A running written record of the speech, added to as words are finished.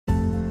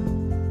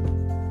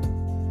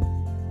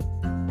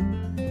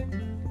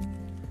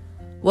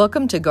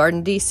Welcome to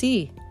Garden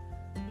DC,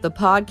 the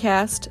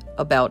podcast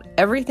about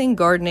everything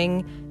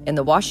gardening in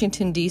the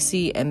Washington,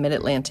 D.C. and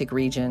Mid-Atlantic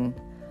region.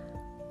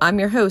 I'm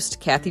your host,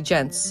 Kathy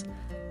Jentz.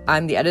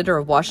 I'm the editor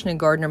of Washington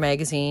Gardener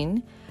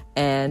magazine,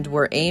 and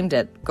we're aimed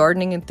at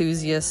gardening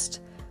enthusiasts,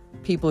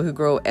 people who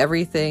grow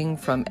everything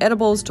from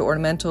edibles to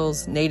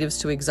ornamentals, natives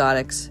to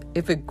exotics.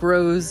 If it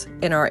grows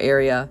in our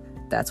area,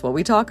 that's what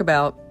we talk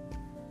about.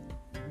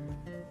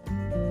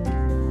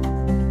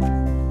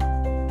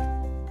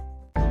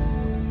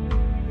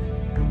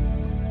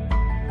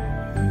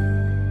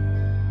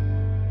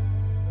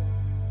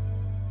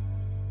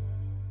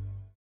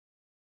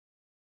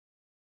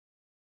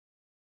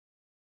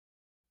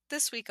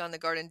 This week on the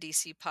Garden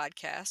DC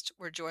podcast,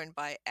 we're joined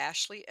by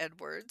Ashley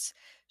Edwards.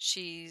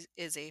 She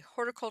is a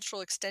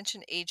horticultural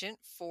extension agent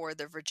for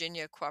the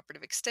Virginia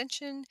Cooperative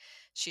Extension.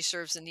 She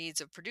serves the needs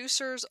of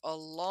producers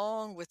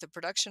along with the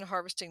production,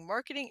 harvesting,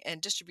 marketing, and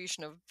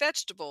distribution of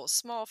vegetables,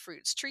 small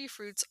fruits, tree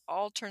fruits,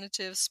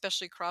 alternatives,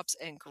 specialty crops,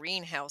 and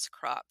greenhouse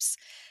crops.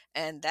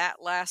 And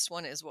that last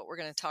one is what we're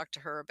going to talk to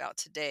her about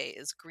today,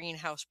 is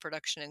greenhouse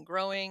production and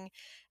growing,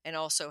 and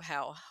also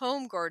how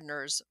home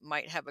gardeners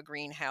might have a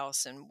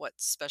greenhouse and what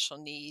special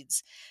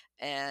needs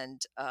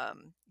and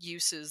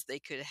uses they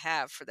could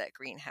have for that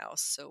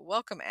greenhouse. So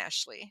welcome,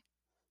 Ashley.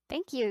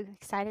 Thank you.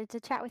 Excited to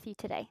chat with you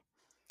today.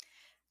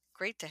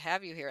 Great to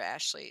have you here,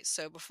 Ashley.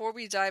 So before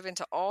we dive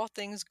into all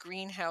things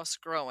greenhouse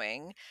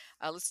growing,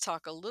 let's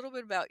talk a little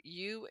bit about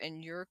you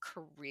and your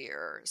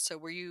career. So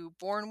were you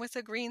born with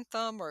a green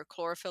thumb or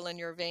chlorophyll in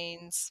your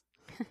veins?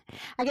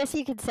 I guess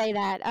you could say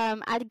that.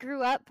 I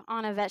grew up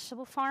on a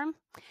vegetable farm,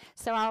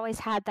 so I always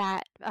had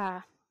that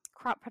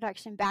crop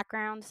production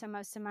background. So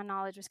most of my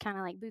knowledge was kind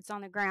of like boots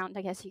on the ground,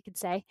 I guess you could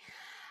say.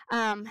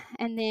 And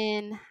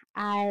then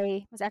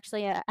I was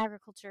actually an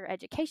agriculture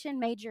education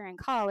major in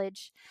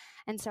college.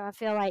 And so I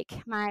feel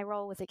like my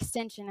role with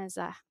extension is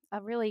a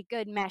really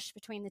good mesh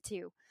between the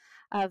two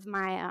of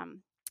my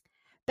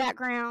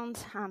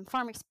background,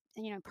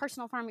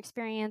 personal farm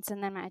experience,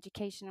 and then my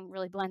education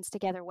really blends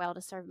together well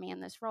to serve me in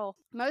this role.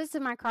 Most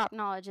of my crop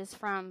knowledge is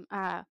from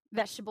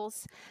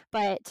vegetables,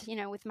 but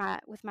with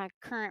my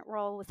current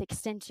role with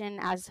extension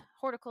as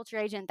horticulture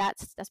agent,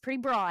 that's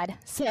pretty broad.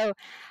 So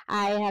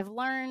I have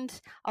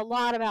learned a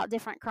lot about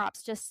different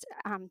crops just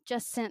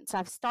since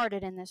I've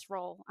started in this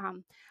role.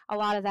 A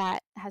lot of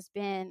that has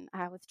been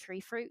with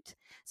tree fruit,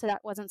 so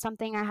that wasn't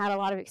something I had a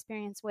lot of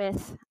experience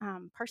with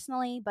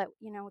personally, but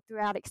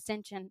throughout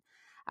extension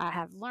I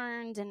have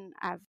learned, and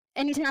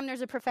anytime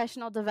there's a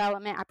professional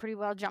development, I pretty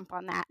well jump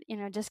on that.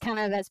 Just kind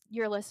of as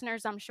your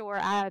listeners, I'm sure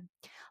I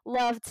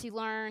love to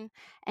learn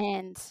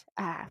and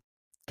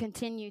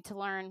continue to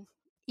learn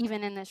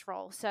even in this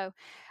role. So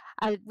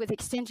with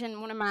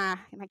extension, one of my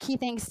key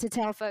things to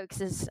tell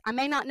folks is I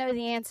may not know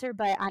the answer,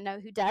 but I know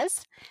who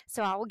does.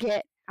 So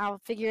I'll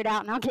figure it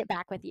out and I'll get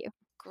back with you.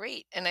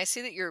 Great. And I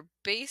see that you're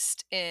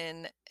based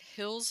in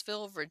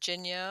Hillsville,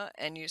 Virginia,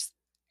 and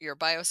your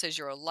bio says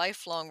you're a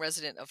lifelong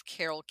resident of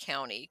Carroll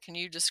County. Can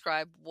you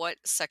describe what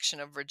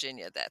section of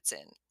Virginia that's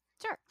in?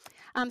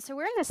 Sure. So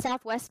we're in the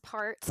southwest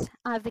part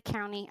of the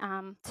county.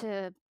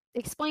 To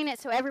explain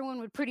it so everyone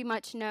would pretty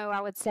much know,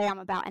 I would say I'm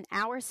about an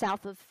hour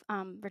south of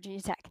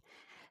Virginia Tech.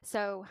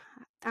 So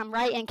I'm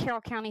right in Carroll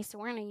County, so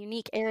we're in a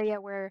unique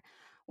area where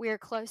we're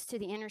close to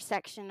the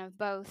intersection of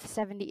both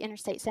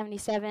Interstate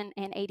 77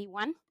 and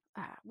 81.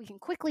 We can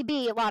quickly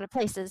be a lot of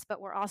places, but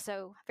we're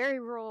also very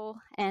rural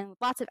and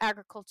lots of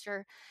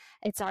agriculture.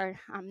 It's our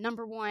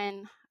number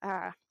one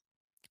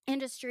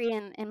industry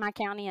in my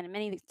county and in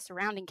many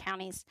surrounding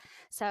counties.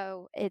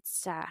 So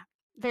it's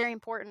very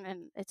important,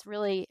 and it's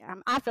really,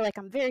 I feel like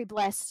I'm very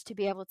blessed to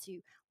be able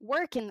to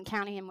work in the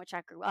county in which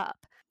I grew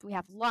up. We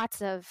have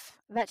lots of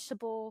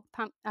vegetable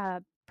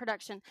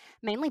production,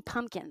 mainly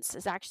pumpkins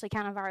is actually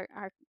kind of our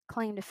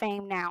claim to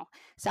fame now.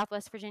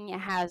 Southwest Virginia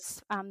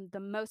has the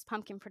most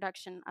pumpkin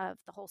production of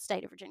the whole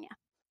state of Virginia.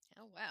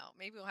 Oh, wow.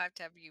 Maybe we'll have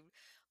to have you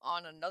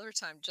on another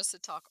time just to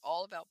talk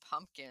all about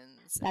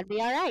pumpkins. That'd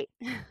be all right.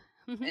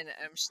 And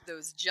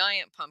those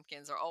giant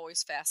pumpkins are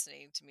always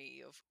fascinating to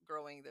me, of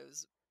growing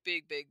those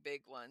big, big,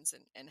 big ones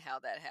and how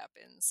that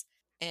happens.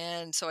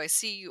 And so I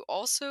see you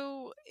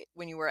also,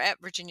 when you were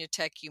at Virginia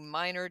Tech, you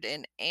minored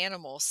in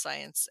animal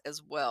science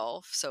as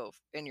well. So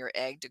in your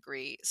ag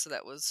degree, so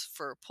that was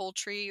for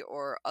poultry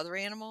or other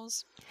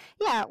animals?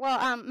 Yeah,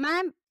 well,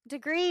 my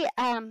degree,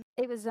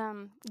 it was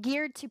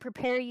geared to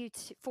prepare you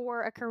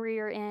for a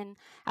career in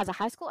as a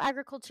high school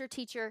agriculture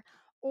teacher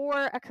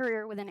or a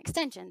career with an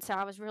extension. So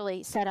I was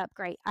really set up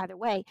great either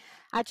way.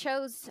 I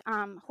chose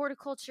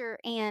horticulture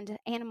and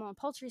animal and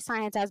poultry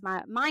science as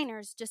my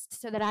minors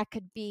just so that I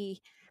could be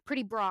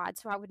pretty broad,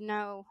 so I would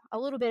know a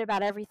little bit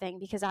about everything,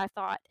 because I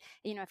thought,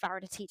 if I were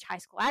to teach high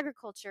school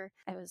agriculture,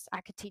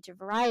 I could teach a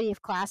variety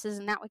of classes,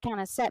 and that would kind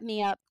of set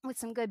me up with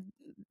some good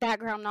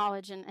background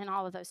knowledge in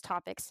all of those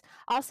topics.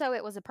 Also,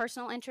 it was a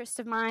personal interest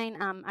of mine.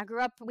 I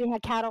grew up, we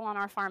had cattle on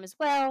our farm as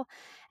well,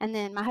 and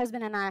then my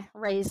husband and I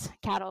raise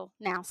cattle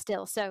now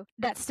still, so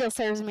that still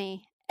serves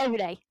me every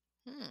day.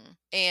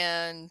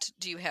 And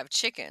do you have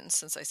chickens,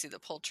 since I see the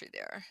poultry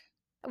there?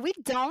 We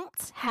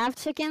don't have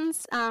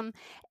chickens.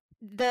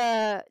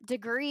 The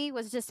degree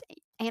was just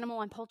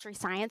animal and poultry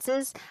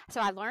sciences,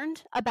 so I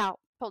learned about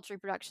poultry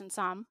production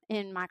some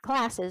in my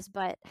classes,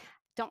 but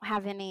don't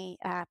have any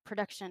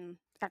production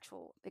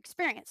actual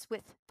experience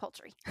with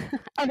poultry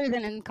other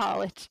than in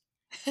college.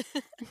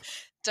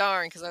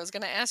 Darn, because I was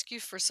gonna ask you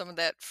for some of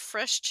that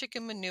fresh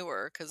chicken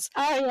manure, because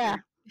Oh we yeah.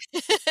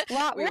 were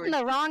Well, we we're were in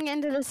the wrong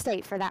end of the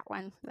state for that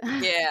one.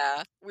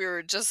 yeah, we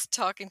were just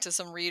talking to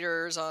some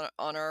readers on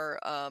our,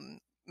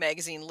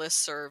 magazine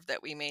listserv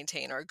that we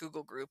maintain, our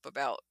Google group,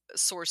 about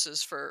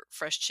sources for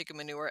fresh chicken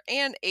manure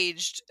and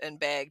aged and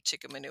bagged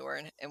chicken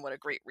manure, and what a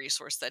great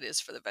resource that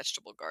is for the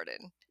vegetable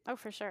garden. Oh,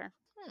 for sure.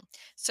 Hmm.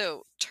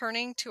 So,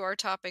 turning to our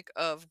topic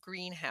of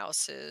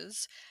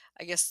greenhouses,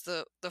 I guess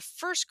the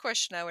first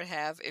question I would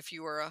have, if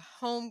you were a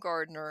home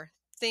gardener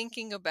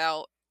thinking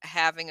about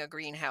having a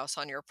greenhouse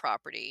on your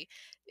property,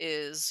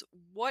 is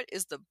what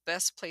is the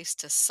best place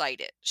to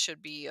site it? Should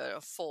it be a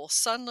full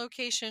sun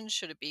location?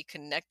 Should it be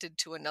connected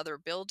to another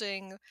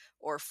building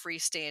or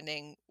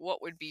freestanding?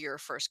 What would be your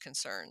first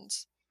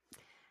concerns?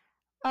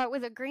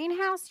 With a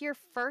greenhouse, your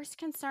first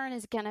concern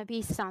is going to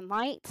be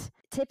sunlight.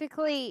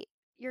 Typically,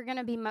 you're going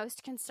to be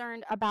most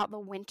concerned about the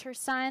winter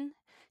sun,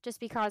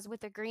 just because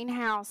with a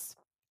greenhouse,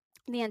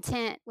 the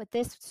intent with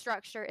this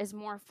structure is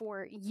more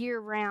for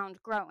year-round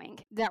growing.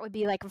 That would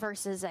be like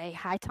versus a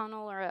high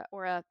tunnel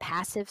or a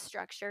passive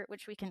structure,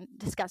 which we can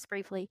discuss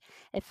briefly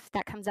if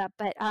that comes up.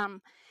 But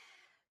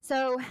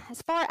so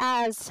as far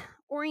as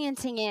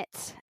orienting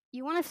it,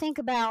 you want to think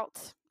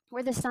about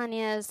where the sun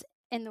is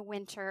in the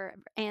winter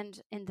and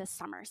in the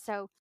summer.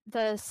 So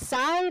the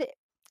side,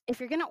 if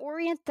you're going to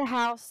orient the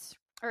house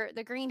or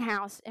the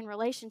greenhouse in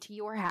relation to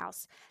your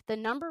house, the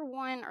number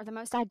one or the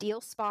most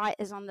ideal spot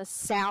is on the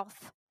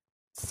south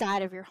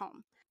side of your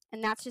home.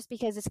 And that's just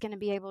because it's going to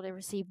be able to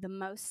receive the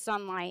most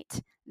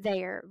sunlight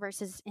there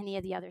versus any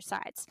of the other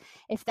sides.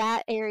 If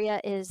that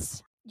area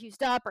is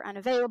used up or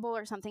unavailable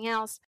or something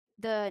else,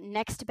 the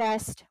next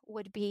best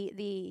would be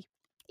the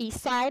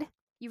east side.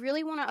 You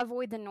really want to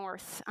avoid the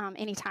north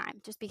anytime,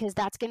 just because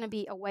that's going to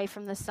be away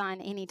from the sun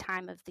any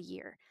time of the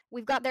year.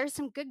 There's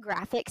some good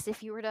graphics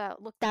if you were to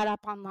look that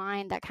up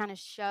online that kind of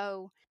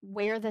show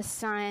where the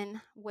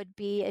sun would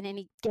be at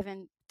any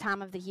given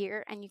time of the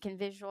year, and you can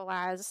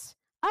visualize,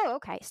 oh,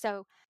 okay,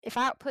 so if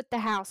I put the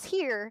house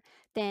here,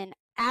 then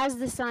as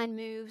the sun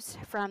moves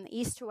from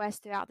east to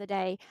west throughout the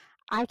day,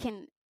 I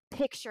can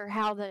picture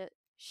how the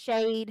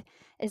shade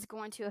is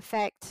going to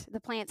affect the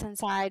plants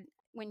inside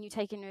when you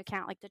take into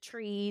account like the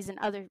trees and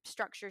other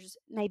structures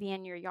maybe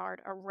in your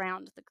yard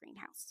around the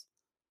greenhouse.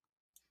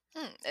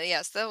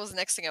 Yes, that was the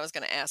next thing I was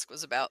going to ask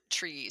was about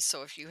trees.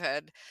 So if you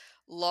had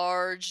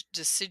large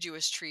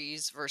deciduous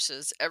trees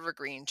versus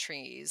evergreen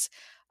trees,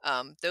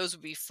 those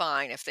would be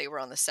fine if they were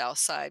on the south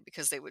side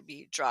because they would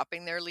be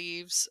dropping their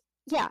leaves.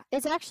 Yeah,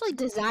 it's actually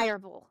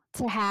desirable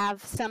to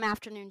have some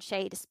afternoon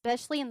shade,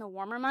 especially in the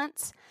warmer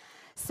months.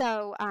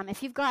 So,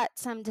 if you've got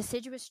some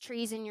deciduous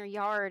trees in your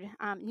yard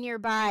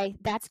nearby,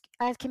 that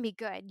can be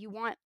good. You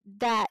want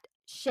that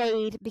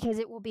shade because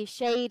it will be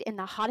shade in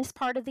the hottest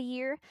part of the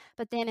year,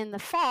 but then in the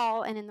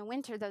fall and in the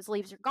winter, those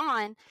leaves are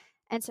gone,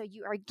 and so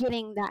you are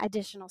getting that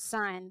additional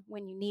sun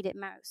when you need it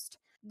most.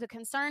 The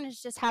concern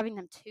is just having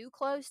them too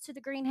close to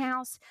the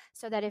greenhouse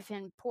so that if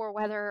in poor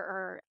weather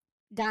or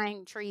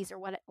dying trees or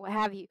what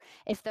have you,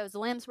 if those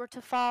limbs were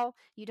to fall,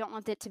 you don't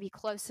want it to be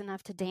close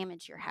enough to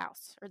damage your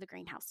house or the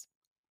greenhouse.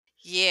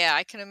 Yeah,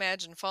 I can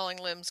imagine falling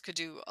limbs could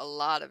do a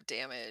lot of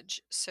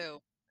damage. So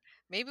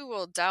maybe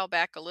we'll dial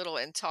back a little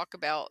and talk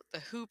about the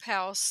hoop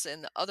house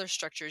and the other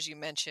structures you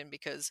mentioned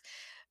because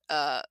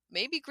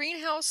maybe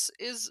greenhouse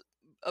is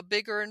a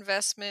bigger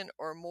investment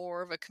or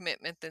more of a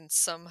commitment than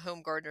some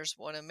home gardeners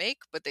want to make,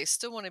 but they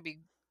still want to be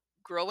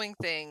growing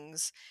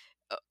things,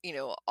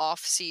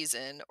 off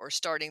season or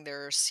starting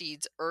their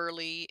seeds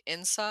early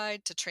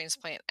inside to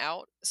transplant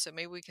out. So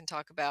maybe we can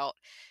talk about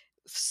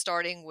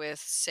starting with,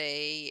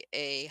 say,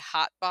 a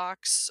hot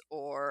box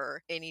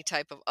or any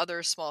type of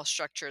other small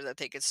structure that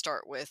they could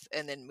start with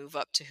and then move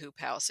up to hoop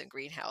house and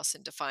greenhouse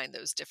and define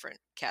those different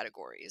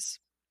categories.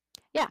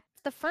 Yeah,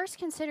 the first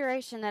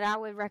consideration that I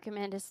would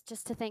recommend is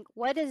just to think,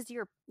 what is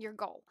your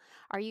goal?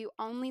 Are you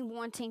only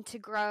wanting to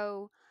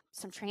grow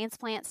some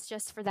transplants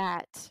just for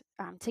that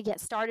to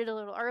get started a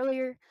little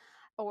earlier?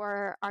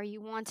 Or are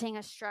you wanting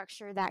a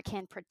structure that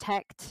can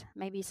protect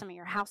maybe some of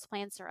your house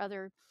plants or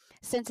other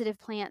sensitive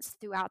plants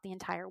throughout the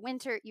entire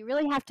winter? You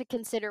really have to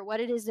consider what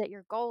it is that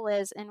your goal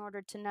is in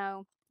order to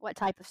know what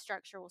type of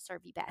structure will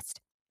serve you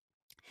best.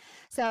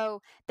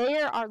 So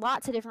there are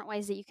lots of different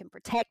ways that you can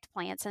protect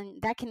plants,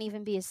 and that can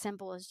even be as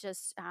simple as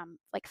just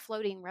like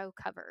floating row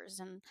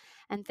covers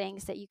and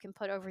things that you can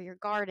put over your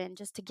garden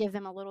just to give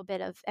them a little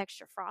bit of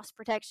extra frost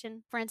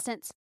protection. For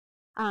instance,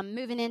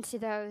 moving into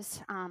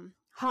those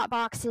hot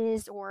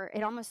boxes, or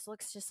it almost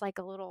looks just like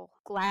a little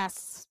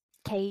glass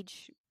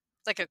cage.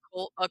 Like a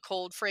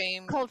cold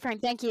frame. Cold frame,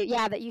 thank you.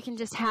 Yeah, that you can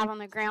just have on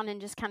the ground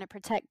and just kind of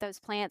protect those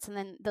plants, and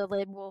then the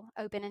lid will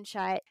open and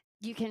shut.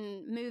 You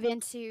can move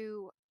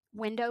into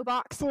window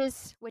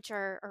boxes, which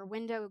are or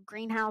window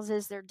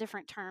greenhouses. There are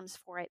different terms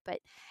for it, but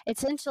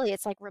essentially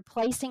it's like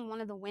replacing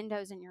one of the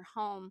windows in your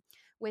home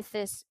with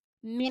this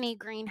mini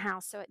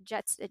greenhouse. So it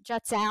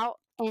juts out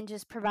and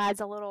just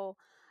provides a little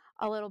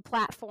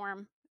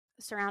platform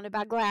surrounded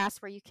by glass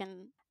where you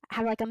can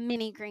have like a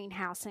mini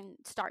greenhouse and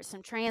start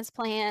some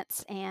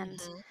transplants and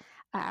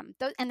Mhm.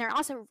 and they're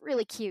also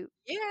really cute.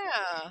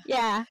 Yeah.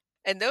 Yeah.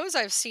 And those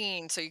I've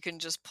seen, so you can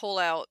just pull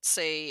out,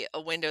 say, a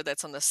window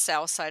that's on the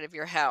south side of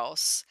your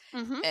house,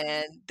 Mhm.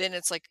 and then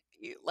it's like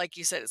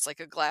you said, it's like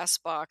a glass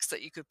box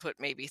that you could put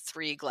maybe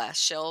 3 glass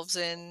shelves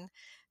in,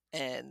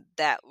 and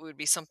that would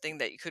be something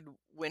that you could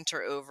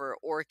winter over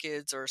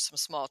orchids or some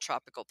small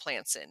tropical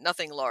plants in.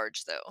 Nothing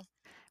large, though.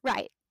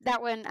 Right.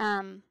 That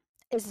one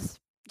is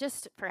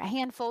just for a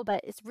handful,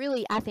 but it's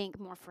really, I think,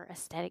 more for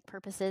aesthetic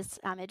purposes.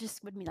 It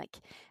just would be like,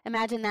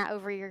 imagine that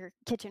over your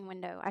kitchen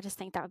window. I just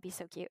think that would be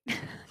so cute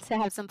to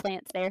have some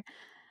plants there.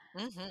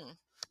 Mhm.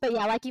 But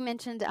yeah, like you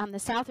mentioned, the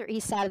south or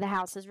east side of the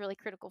house is really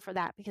critical for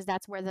that because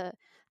that's where the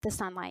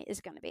sunlight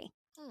is going to be.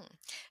 Hmm.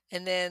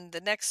 And then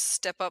the next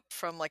step up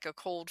from, like, a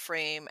cold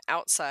frame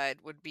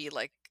outside would be,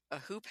 like, a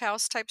hoop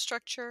house type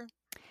structure?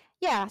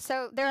 Yeah,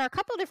 so there are a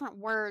couple different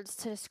words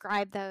to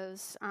describe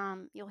those.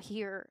 You'll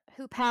hear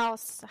hoop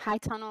house, high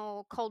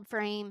tunnel, cold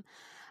frame.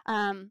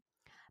 Um,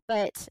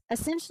 but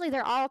essentially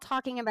they're all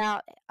talking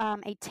about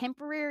a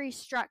temporary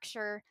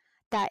structure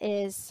that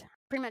is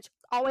pretty much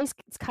always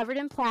it's covered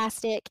in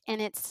plastic,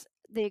 and it's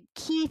the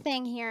key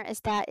thing here is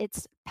that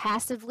it's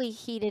passively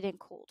heated and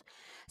cooled.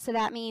 So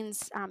that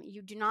means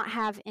you do not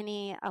have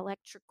any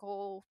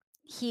electrical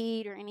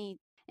heat or any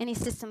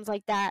systems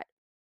like that,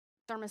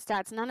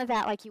 thermostats, none of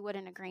that like you would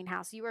in a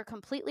greenhouse. You are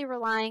completely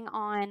relying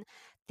on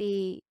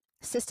the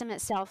system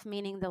itself,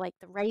 meaning the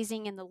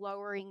raising and the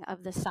lowering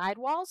of the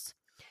sidewalls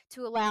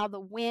to allow the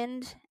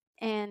wind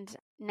and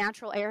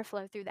natural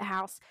airflow through the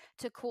house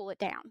to cool it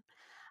down.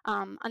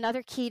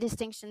 Another key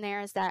distinction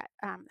there is that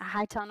a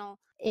high tunnel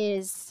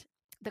is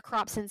the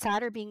crops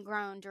inside are being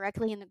grown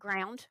directly in the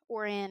ground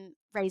or in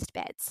raised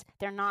beds.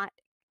 They're not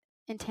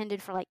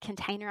intended for like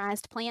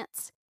containerized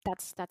plants.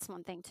 That's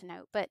one thing to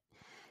note. But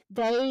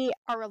they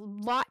are a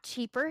lot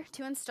cheaper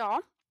to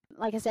install.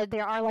 Like I said, they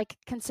are like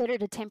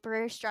considered a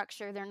temporary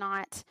structure. They're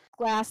not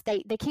glass.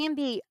 They can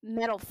be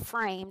metal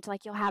framed,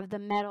 like you'll have the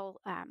metal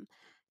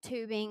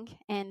tubing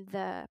and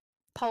the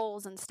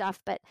poles and stuff,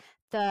 but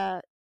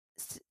the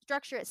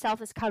structure itself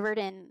is covered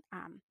in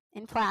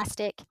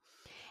plastic.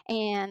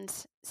 And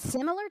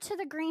similar to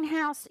the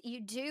greenhouse,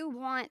 you do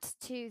want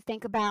to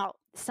think about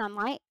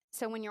sunlight.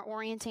 So when you're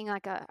orienting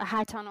like a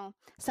high tunnel,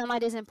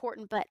 sunlight is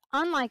important, but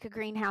unlike a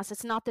greenhouse,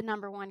 it's not the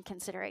number one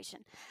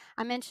consideration.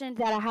 I mentioned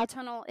that a high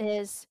tunnel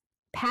is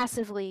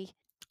passively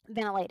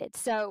ventilated.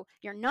 So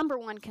your number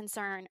one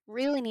concern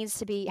really needs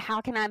to be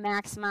how can I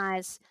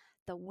maximize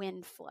the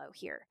wind flow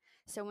here?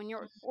 So when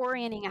you're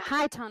orienting a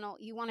high tunnel,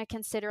 you want to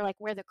consider like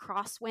where the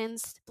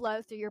crosswinds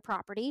blow through your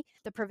property,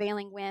 the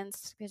prevailing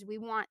winds, because we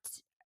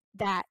want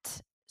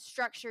that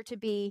structure to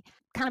be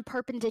kind of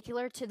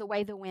perpendicular to the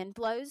way the wind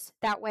blows.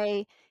 That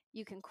way,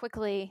 you can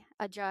quickly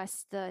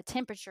adjust the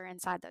temperature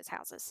inside those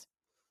houses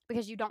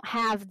because you don't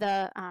have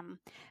the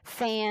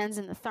fans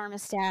and the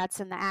thermostats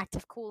and the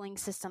active cooling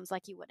systems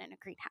like you would in a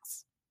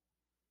greenhouse.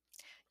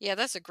 Yeah,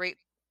 that's a great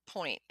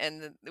point.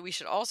 And we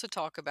should also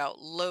talk about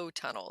low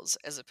tunnels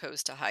as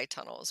opposed to high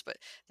tunnels. But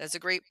that's a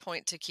great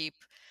point to keep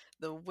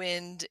the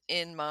wind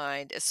in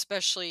mind,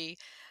 especially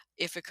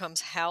if it comes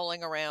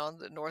howling around,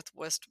 the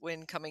northwest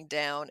wind coming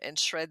down and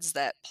shreds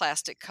that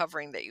plastic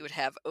covering that you would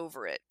have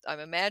over it. I'm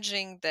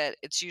imagining that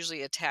it's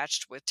usually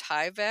attached with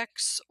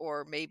Tyvek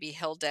or maybe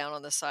held down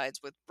on the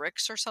sides with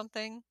bricks or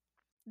something.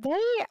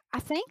 They, I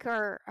think,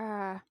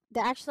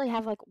 they actually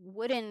have like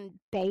wooden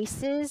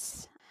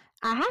bases.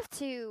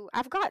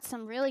 I've got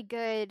some really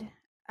good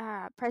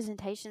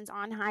presentations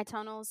on high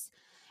tunnels,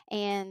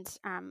 and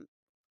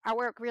I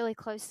work really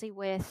closely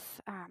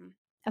with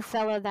a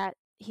fellow that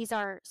he's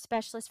our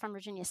specialist from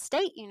Virginia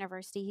State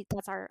University.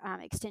 That's our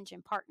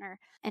extension partner,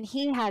 and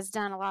he has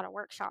done a lot of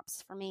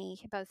workshops for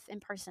me, both in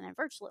person and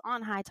virtually,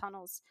 on high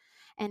tunnels.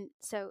 And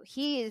so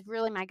he is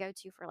really my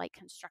go-to for like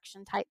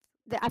construction type.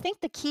 I think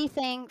the key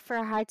thing for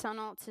a high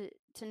tunnel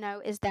to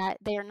know is that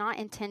they are not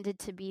intended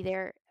to be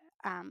there,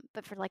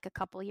 but for like a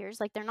couple years.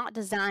 Like they're not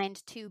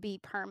designed to be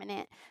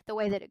permanent the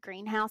way that a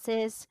greenhouse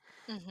is.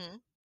 Hmm.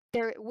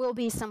 There will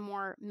be some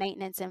more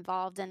maintenance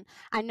involved. And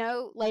I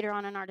know later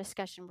on in our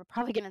discussion, we're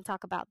probably going to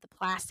talk about the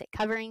plastic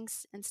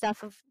coverings and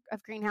stuff of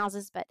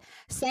greenhouses, but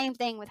same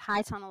thing with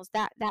high tunnels.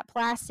 That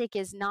plastic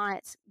is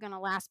not going to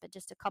last but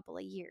just a couple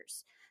of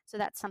years. So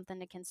that's something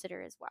to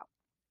consider as well.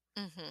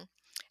 Hmm.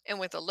 And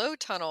with a low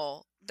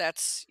tunnel,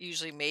 that's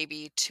usually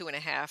maybe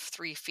 2.5,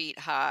 3 feet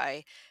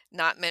high,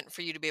 not meant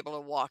for you to be able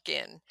to walk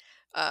in.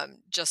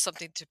 Just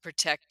something to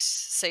protect,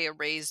 say, a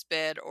raised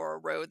bed or a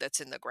road that's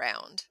in the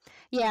ground.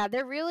 Yeah,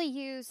 they're really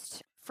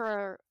used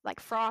for like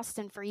frost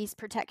and freeze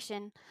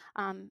protection,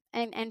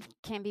 and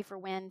can be for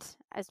wind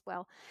as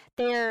well.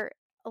 They're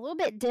a little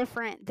bit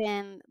different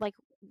than like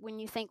when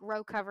you think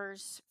row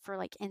covers for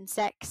like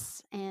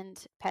insects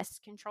and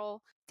pest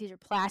control, these are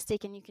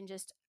plastic and you can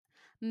just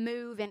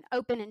move and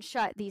open and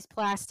shut these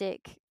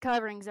plastic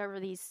coverings over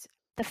the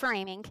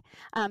framing,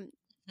 um,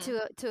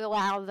 Mhm. to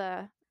allow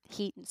the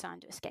heat and sun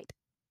to escape.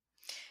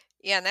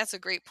 Yeah, and that's a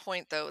great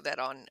point though that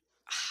on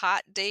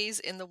hot days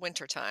in the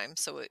wintertime,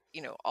 so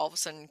all of a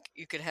sudden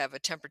you could have a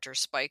temperature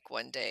spike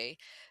one day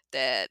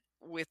that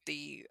with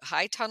the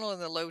high tunnel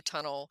and the low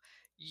tunnel,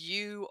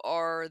 you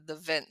are the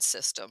vent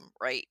system,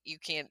 right? You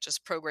can't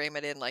just program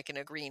it in like in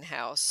a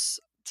greenhouse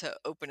to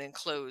open and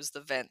close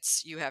the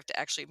vents. You have to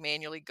actually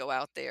manually go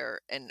out there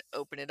and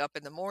open it up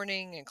in the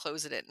morning and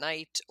close it at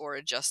night or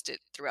adjust it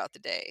throughout the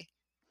day.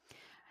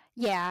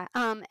 Yeah,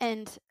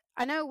 and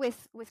I know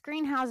with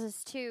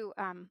greenhouses too,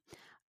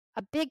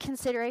 a big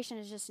consideration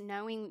is just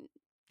knowing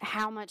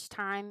how much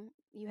time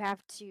you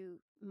have to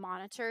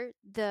monitor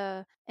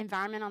the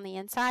environment on the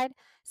inside.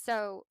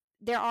 So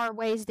there are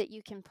ways that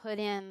you can put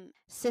in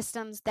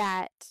systems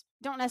that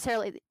don't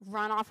necessarily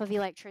run off of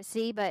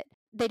electricity, but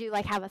they do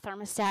like have a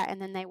thermostat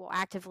and then they will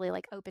actively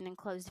like open and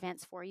close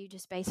vents for you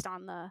just based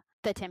on the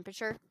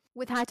temperature.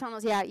 With high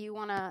tunnels, yeah, you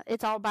want to,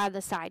 it's all by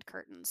the side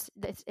curtains.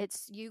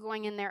 It's you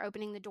going in there,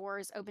 opening the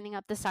doors, opening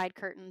up the side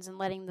curtains, and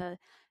letting the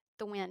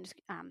wind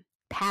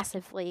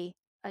passively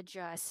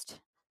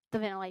adjust the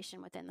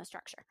ventilation within the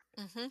structure.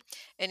 hmm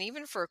And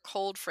even for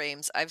cold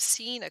frames, I've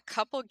seen a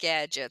couple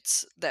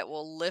gadgets that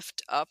will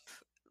lift up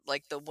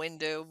like the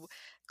window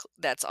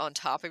that's on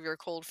top of your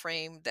cold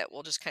frame that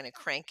will just kind of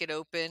crank it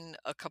open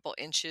a couple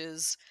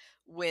inches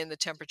when the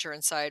temperature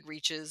inside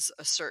reaches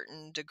a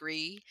certain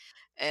degree,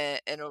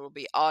 and it'll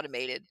be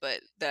automated,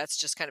 but that's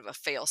just kind of a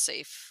fail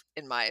safe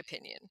in my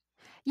opinion.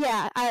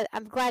 Yeah,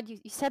 I'm glad you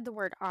said the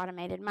word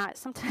automated. My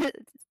sometimes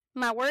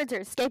my words are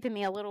escaping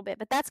me a little bit,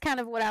 but that's kind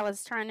of what I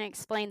was trying to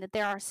explain. That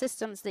there are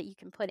systems that you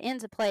can put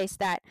into place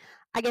that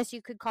I guess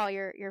you could call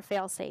your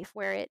fail safe,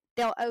 where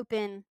they'll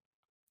open.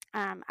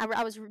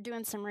 I was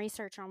doing some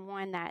research on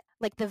one that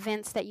like the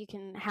vents that you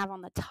can have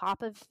on the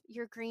top of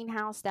your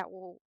greenhouse that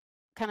will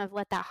kind of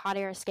let that hot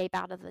air escape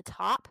out of the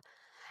top,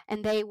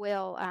 and they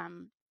will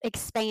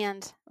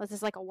expand. This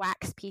is like a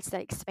wax piece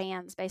that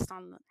expands based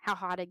on how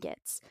hot it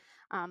gets,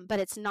 but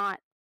it's not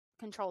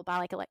controlled by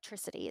like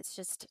electricity. It's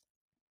just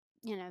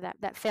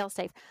that fail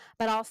safe.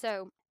 But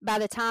also, by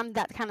the time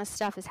that kind of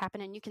stuff is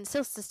happening, you can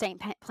still sustain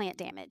plant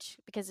damage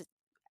because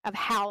of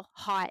how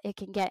hot it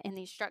can get in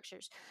these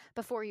structures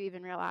before you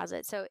even realize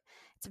it. So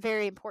it's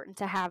very important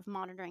to have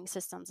monitoring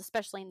systems,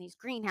 especially in these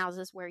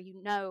greenhouses where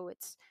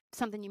it's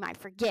something you might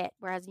forget.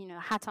 Whereas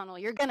high tunnel,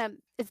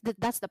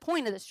 that's the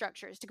point of the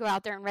structure, is to go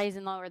out there and raise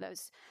and lower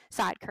those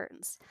side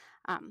curtains.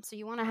 So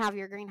you want to have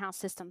your greenhouse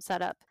system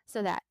set up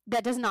so that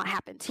that does not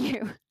happen to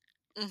you.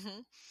 hmm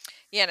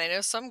Yeah, and I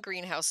know some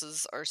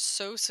greenhouses are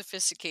so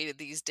sophisticated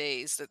these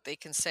days that they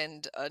can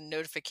send a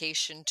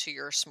notification to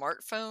your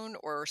smartphone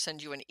or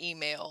send you an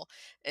email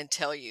and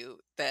tell you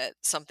that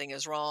something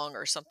is wrong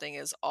or something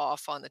is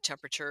off on the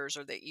temperatures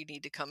or that you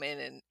need to come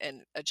in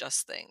and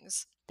adjust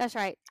things. That's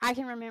right. I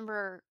can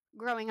remember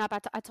growing up.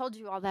 I told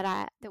you all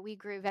that we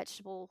grew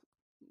vegetables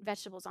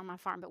on my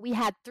farm, but we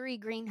had 3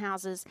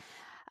 greenhouses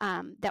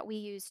that we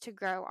used to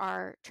grow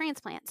our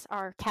transplants,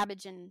 our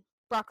cabbage and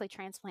broccoli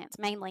transplants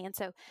mainly. And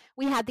so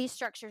we had these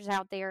structures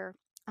out there,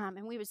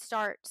 and we would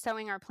start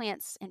sowing our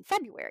plants in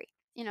February.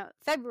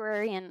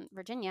 February in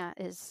Virginia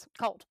is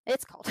cold.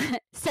 It's cold.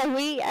 So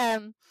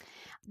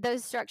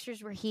those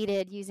structures were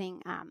heated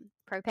using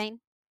propane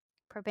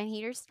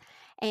heaters,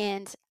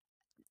 and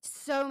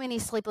so many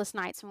sleepless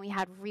nights when we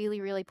had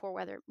really, really poor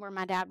weather where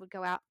my dad would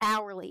go out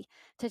hourly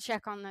to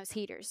check on those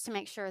heaters to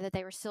make sure that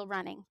they were still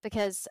running,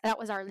 because that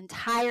was our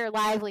entire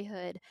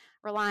livelihood,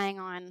 relying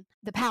on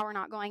the power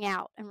not going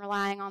out and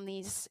relying on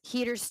these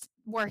heaters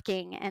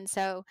working. And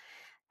so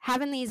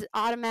having these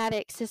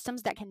automatic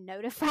systems that can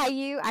notify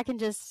you, I can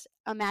just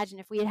imagine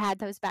if we had had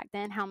those back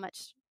then, how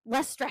much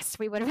less stress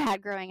we would have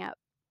had growing up.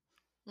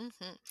 hmm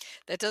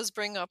That does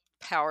bring up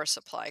power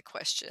supply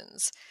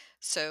questions.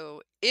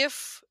 So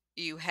if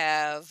you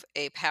have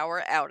a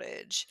power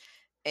outage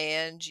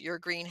and your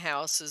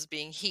greenhouse is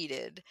being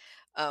heated,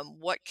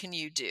 what can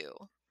you do?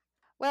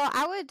 Well,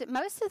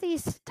 most of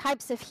these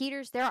types of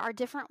heaters, there are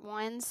different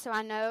ones. So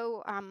I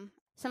know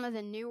some of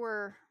the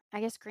newer,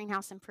 I guess,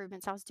 greenhouse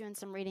improvements. I was doing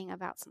some reading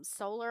about some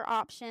solar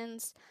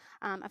options.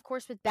 Of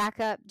course, with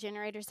backup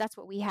generators, that's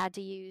what we had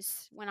to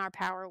use when our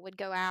power would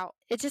go out.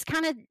 It just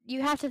kind of,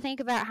 you have to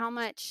think about how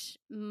much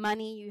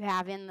money you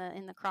have in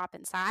the crop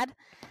inside.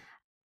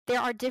 There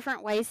are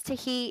different ways to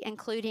heat,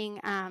 including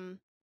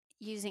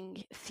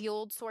using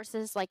fueled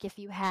sources. Like if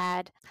you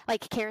had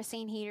like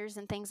kerosene heaters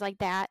and things like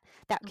that,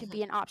 that could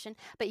be hmm an option.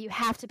 But you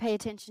have to pay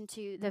attention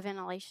to the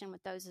ventilation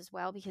with those as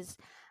well, because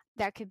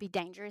that could be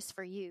dangerous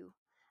for you.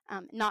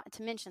 Not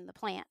to mention the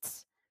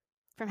plants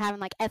from having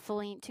like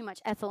ethylene, too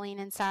much ethylene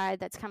inside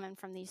that's coming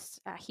from these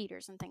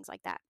heaters and things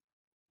like that.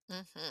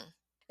 hmm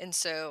And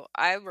so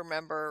I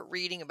remember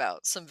reading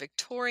about some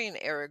Victorian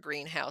era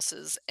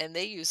greenhouses and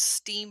they use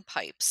steam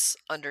pipes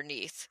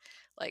underneath,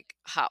 like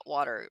hot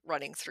water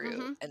running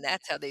through, Hmm. and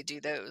that's how they do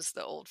those,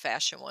 the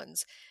old-fashioned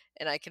ones,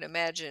 and I can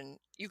imagine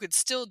you could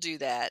still do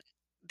that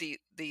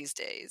these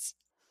days.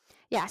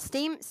 Yeah,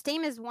 steam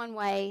is one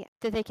way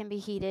that they can be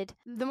heated.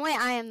 The way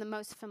I am the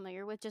most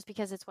familiar with, just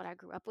because it's what I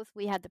grew up with,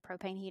 we had the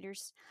propane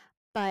heaters,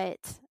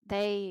 but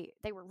they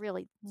were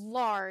really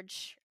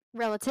large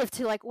relative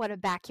to like what a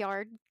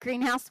backyard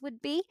greenhouse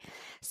would be.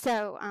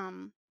 So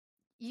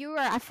you are,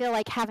 I feel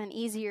like, have an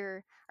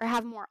easier or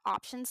have more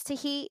options to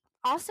heat.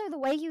 Also, the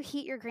way you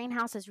heat your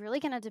greenhouse is really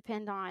going to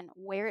depend on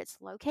where it's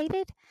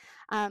located.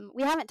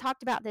 We haven't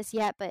talked about this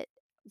yet, but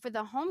for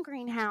the home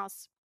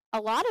greenhouse, a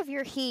lot of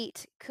your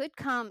heat could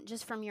come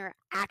just from your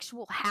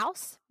actual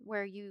house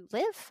where you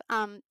live,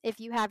 if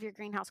you have your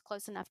greenhouse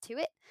close enough to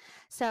it.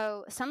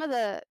 So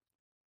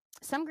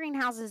some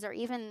greenhouses are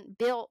even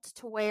built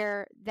to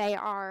where they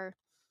are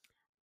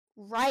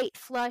right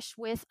flush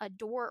with a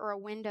door or a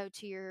window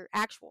to your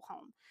actual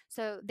home.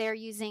 So they're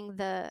using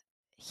the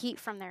heat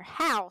from their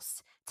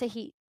house to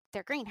heat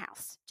their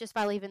greenhouse just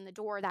by leaving the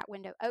door or that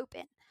window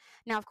open.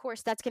 Now, of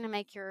course, that's going to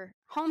make your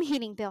home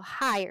heating bill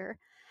higher,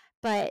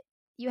 but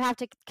you have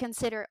to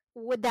consider,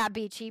 would that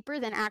be cheaper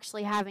than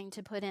actually having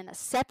to put in a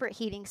separate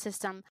heating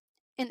system?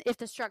 And if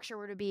the structure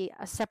were to be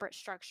a separate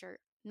structure,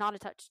 not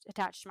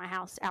attached to my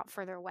house out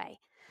further away.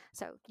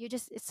 So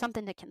it's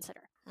something to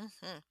consider.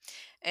 Mhm.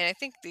 And I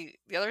think the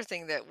other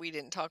thing that we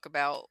didn't talk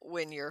about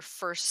when you're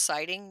first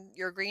siting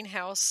your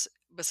greenhouse,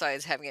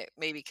 besides having it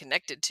maybe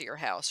connected to your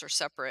house or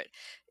separate,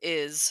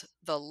 is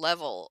the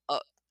level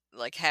of,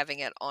 like, having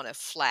it on a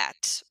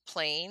flat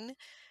plane.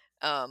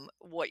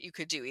 What you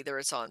could do, either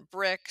it's on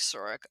bricks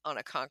or on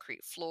a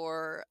concrete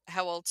floor.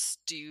 How else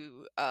do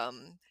you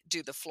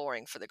do the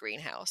flooring for the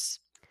greenhouse?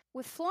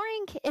 With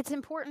flooring, it's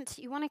important.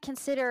 You want to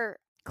consider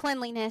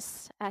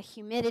cleanliness,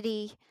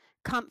 humidity,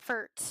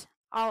 comfort,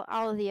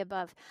 all of the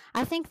above.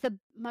 I think the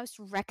most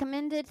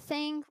recommended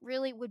thing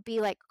really would be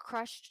like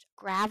crushed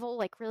gravel,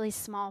 like really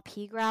small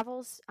pea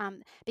gravels,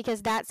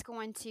 because that's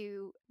going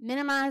to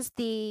minimize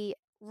the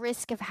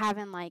risk of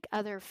having like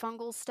other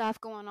fungal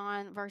stuff going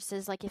on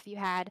versus like if you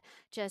had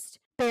just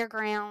bare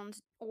ground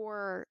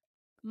or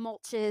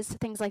mulches,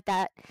 things like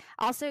that.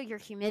 Also, your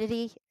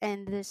humidity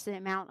and this the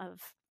amount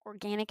of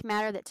organic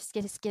matter that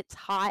just gets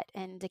hot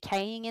and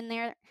decaying in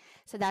there.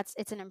 So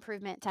it's an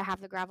improvement to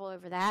have the gravel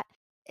over that.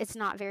 It's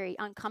not very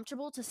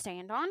uncomfortable to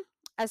stand on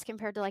as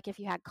compared to like if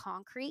you had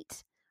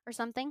concrete or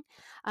something.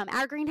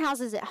 Our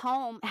greenhouses at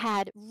home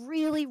had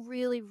really,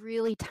 really,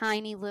 really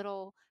tiny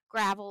little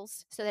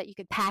gravels so that you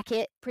could pack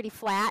it pretty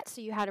flat.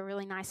 So you had a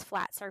really nice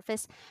flat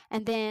surface.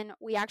 And then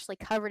we actually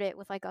covered it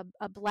with like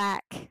a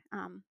black,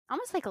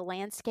 almost like a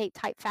landscape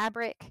type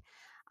fabric.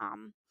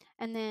 Um,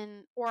 and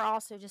then, or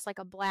also just like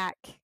a black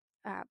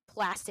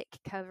plastic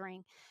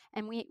covering.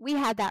 And we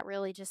had that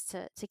really just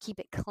to keep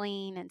it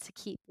clean and to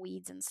keep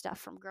weeds and stuff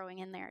from growing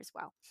in there as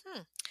well.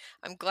 Hmm.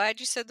 I'm glad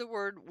you said the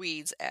word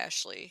weeds,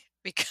 Ashley,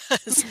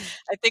 because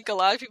I think a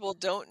lot of people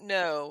don't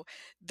know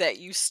that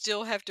you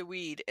still have to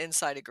weed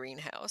inside a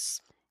greenhouse.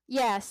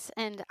 Yes,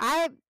 and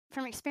I,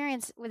 from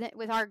experience with it,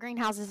 with our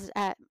greenhouses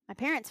at my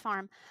parents'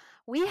 farm,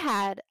 we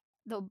had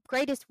the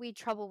greatest weed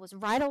trouble was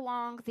right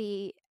along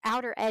the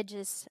outer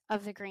edges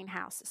of the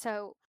greenhouse.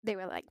 So they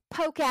would like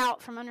poke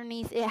out from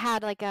underneath. It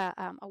had like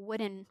a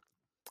wooden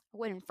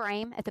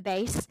frame at the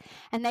base,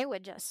 and they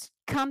would just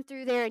come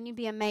through there, and you'd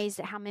be amazed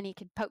at how many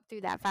could poke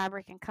through that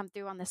fabric and come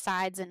through on the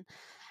sides,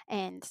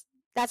 and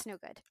that's no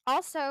good.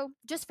 Also,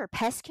 just for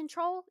pest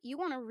control, you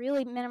want to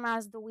really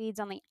minimize the weeds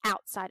on the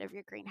outside of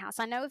your greenhouse.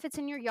 I know if it's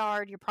in your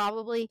yard, you're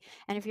probably,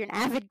 and if you're an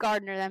avid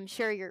gardener, I'm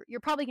sure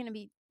you're probably going to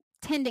be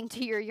tending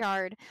to your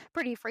yard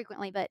pretty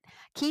frequently, but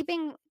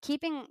keeping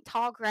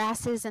tall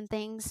grasses and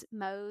things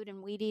mowed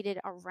and weed eated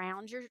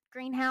around your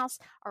greenhouse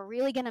are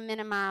really going to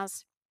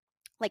minimize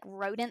like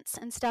rodents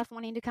and stuff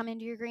wanting to come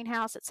into your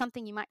greenhouse. It's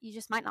something you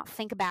just might not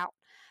think about,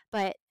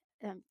 but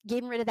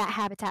getting rid of that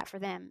habitat for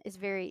them is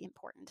very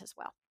important as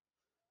well.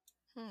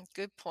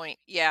 Good point.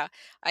 Yeah,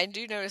 I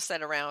do notice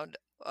that around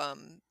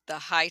the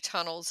high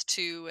tunnels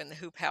too, and the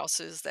hoop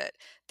houses,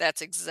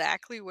 that's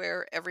exactly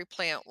where every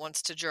plant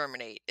wants to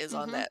germinate, is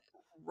on Mhm. that,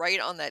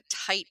 right on that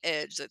tight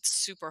edge that's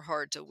super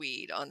hard to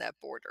weed on that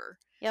border.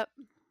 Yep.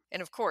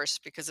 And of course,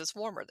 because it's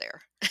warmer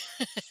there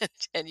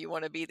and you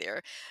want to be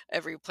there,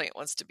 every plant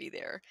wants to be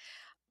there.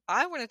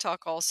 I want to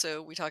talk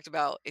also, we talked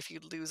about if you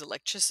lose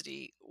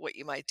electricity, what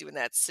you might do in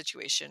that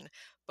situation,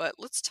 but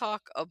let's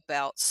talk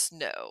about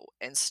snow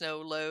and snow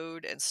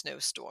load and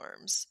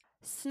snowstorms.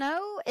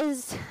 Snow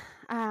is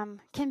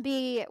can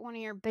be one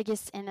of your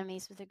biggest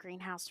enemies with a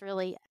greenhouse,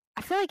 really.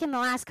 I feel like in the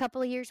last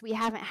couple of years we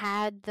haven't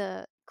had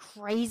the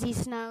crazy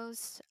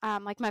snows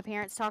like my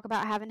parents talk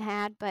about having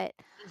had, but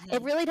it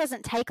Hmm. really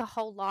doesn't take a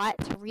whole lot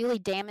to really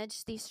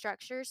damage these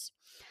structures.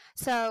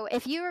 So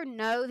if you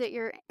know that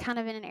you're kind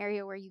of in an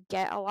area where you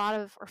get a lot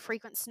of or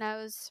frequent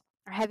snows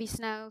or heavy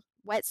snow,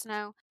 wet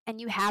snow,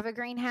 and you have a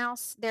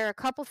greenhouse, there are a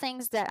couple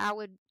things that I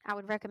would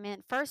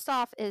recommend. First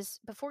off is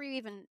before you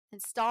even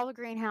install a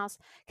greenhouse,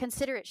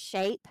 consider its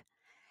shape.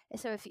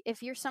 So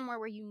if you're somewhere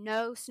where you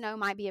know snow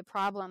might be a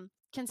problem,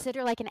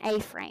 consider like an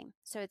A-frame.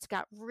 So it's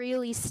got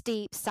really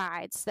steep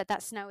sides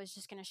that snow is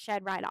just going to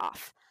shed right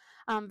off.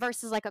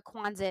 Versus like a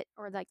Quonset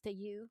or like the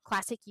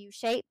classic U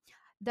shape.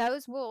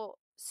 Those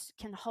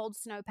can hold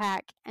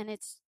snowpack, and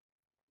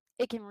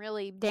it can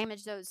really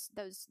damage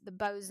the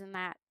bows in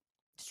that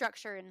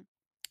structure and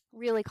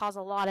really cause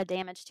a lot of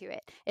damage to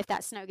it if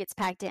that snow gets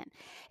packed in.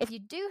 If you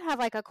do have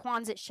like a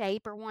Quonset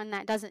shape or one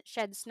that doesn't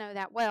shed snow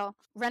that well,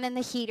 run in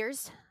the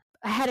heaters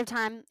ahead of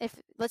time. If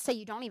let's say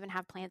you don't even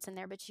have plants in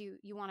there, but you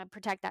want to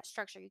protect that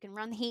structure, you can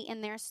run the heat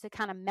in there to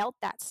kind of melt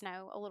that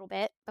snow a little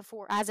bit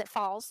before as it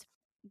falls.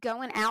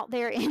 Going out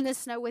there in the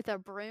snow with a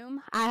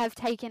broom, I have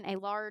taken a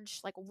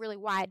large, like really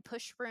wide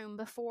push broom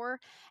before,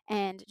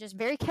 and just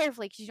very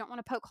carefully, because you don't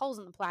want to poke holes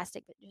in the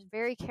plastic, but just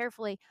very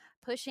carefully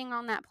pushing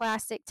on that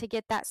plastic to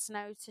get that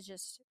snow to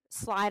just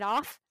slide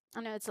off.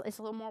 I know it's a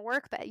little more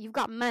work, but you've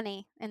got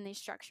money in these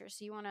structures,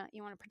 so you want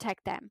to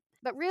protect them.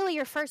 But really,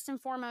 your first and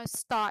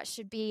foremost thought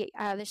should be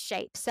the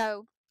shape.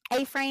 So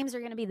A-frames are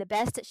going to be the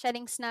best at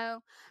shedding snow,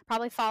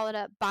 probably followed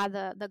up by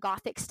the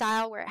Gothic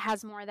style, where it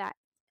has more of that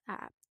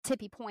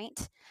tippy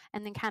point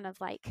and then kind of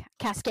like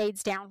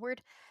cascades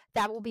downward.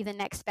 That will be the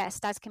next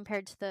best as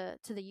compared to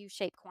the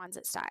U-shaped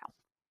Quonset style.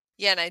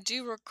 Yeah, and I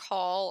do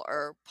recall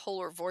our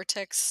polar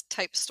vortex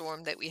type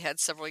storm that we had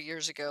several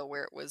years ago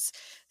where it was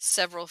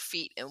several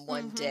feet in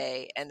one Mm-hmm.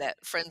 day, and that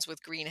Friends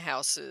with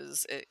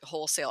Greenhouses,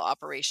 wholesale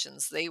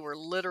operations, they were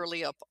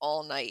literally up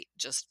all night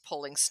just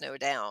pulling snow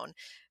down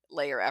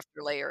layer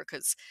after layer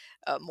because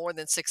more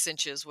than 6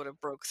 inches would have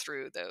broke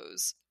through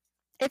those.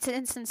 It's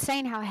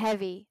insane how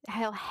heavy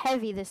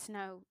the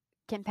snow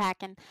can pack,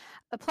 and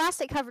a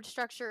plastic covered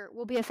structure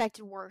will be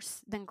affected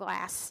worse than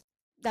glass.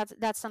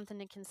 That's something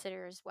to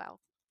consider as well.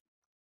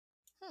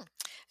 Hmm.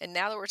 And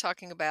now that we're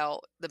talking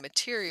about the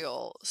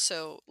material,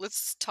 so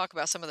let's talk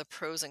about some of the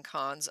pros and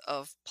cons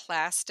of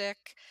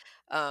plastic.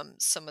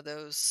 Some of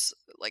those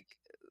like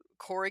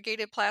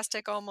corrugated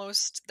plastic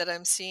almost that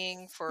I'm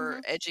seeing for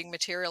Mm-hmm. edging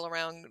material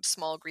around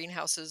small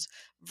greenhouses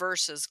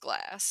versus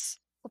glass.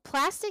 Well,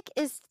 plastic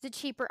is the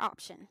cheaper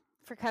option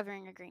for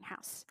covering a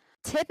greenhouse.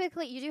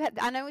 Typically, you do have,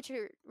 I know what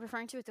you're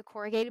referring to with the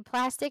corrugated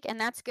plastic, and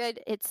that's good.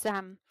 It's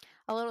a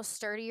little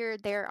sturdier.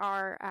 There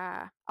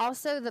are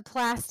also the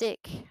plastic,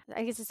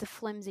 I guess it's the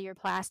flimsier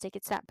plastic.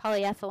 It's that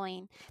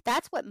polyethylene.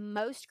 That's what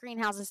most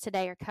greenhouses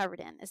today are covered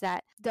in, is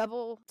that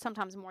double,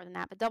 sometimes more than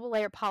that, but double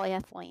layer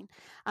polyethylene.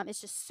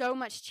 It's just so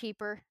much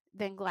cheaper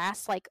than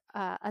glass, like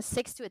a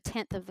sixth to a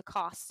tenth of the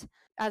cost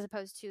as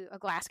opposed to a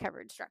glass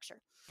covered structure.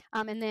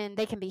 And then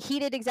they can be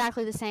heated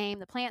exactly the same.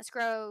 The plants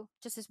grow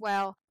just as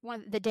well.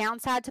 One of the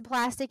downside to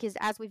plastic is,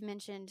 as we've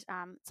mentioned,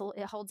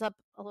 it holds up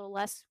a little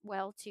less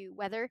well to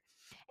weather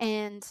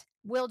and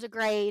will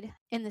degrade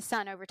in the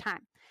sun over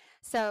time.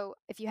 So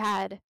if you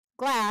had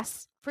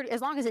glass,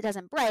 as long as it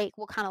doesn't break,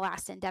 will kind of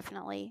last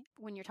indefinitely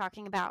when you're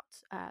talking about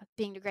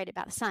being degraded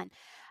by the sun.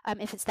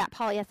 If it's that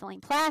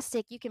polyethylene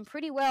plastic, you can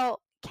pretty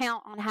well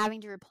count on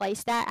having to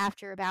replace that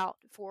after about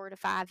 4 to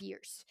 5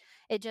 years.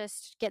 It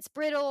just gets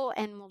brittle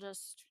and will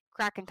just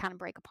crack and kind of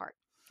break apart.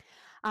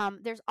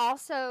 There's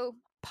also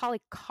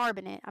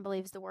polycarbonate, I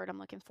believe is the word I'm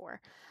looking for,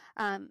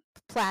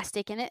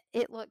 plastic, and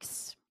it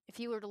looks, if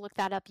you were to look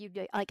that up, you'd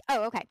be like,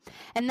 oh, okay.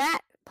 And that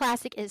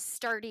plastic is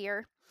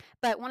sturdier,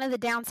 but one of the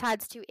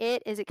downsides to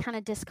it is it kind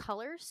of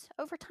discolors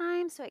over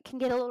time, so it can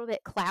get a little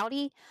bit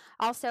cloudy.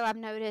 Also, I've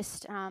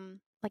noticed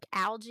like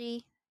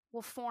algae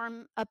will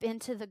form up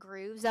into the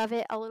grooves of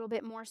it a little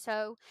bit more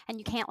so, and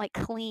you can't like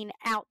clean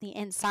out the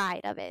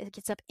inside of it. It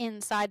gets up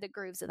inside the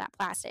grooves of that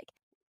plastic.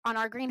 On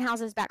our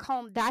greenhouses back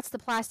home, that's the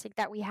plastic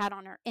that we had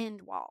on our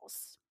end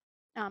walls.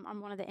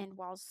 On one of the end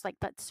walls, like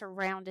that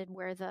surrounded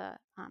where the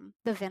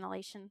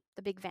ventilation,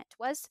 the big vent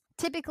was.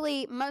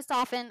 Typically, most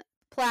often,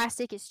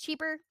 plastic is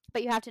cheaper,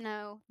 but you have to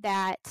know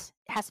that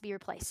it has to be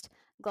replaced.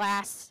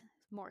 Glass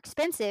more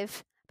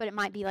expensive, but it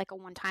might be like a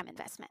one-time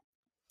investment.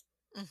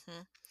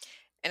 Hmm.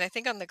 And I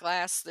think on the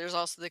glass, there's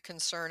also the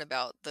concern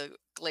about the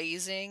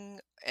glazing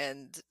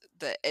and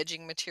the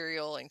edging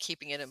material and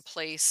keeping it in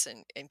place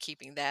and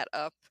keeping that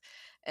up.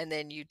 And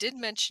then you did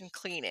mention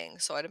cleaning.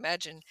 So I'd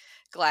imagine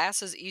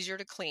glass is easier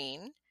to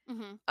clean.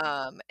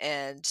 Mm-hmm.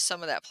 And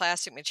some of that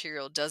plastic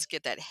material does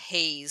get that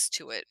haze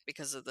to it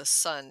because of the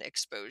sun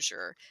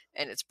exposure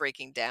and it's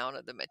breaking down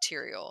of the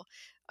material.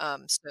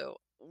 So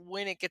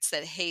when it gets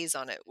that haze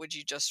on it, would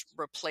you just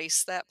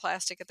replace that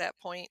plastic at that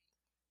point?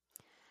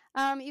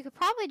 You could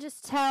probably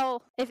just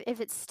tell if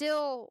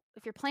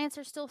your plants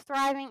are still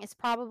thriving, it's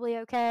probably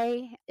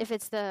okay. If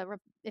it's that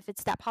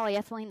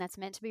polyethylene that's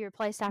meant to be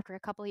replaced after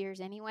a couple of years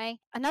anyway.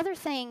 Another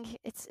thing,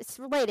 it's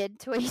related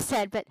to what you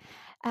said, but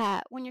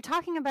when you're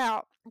talking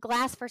about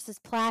glass versus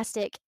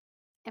plastic,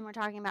 and we're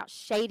talking about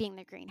shading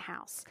the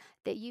greenhouse,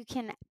 that you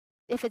can,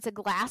 if it's a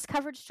glass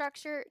covered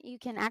structure, you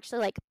can actually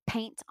like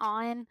paint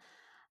on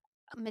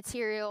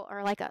material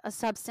or like a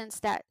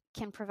substance that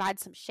can provide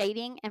some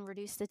shading and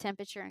reduce the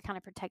temperature and kind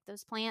of protect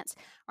those plants.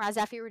 Whereas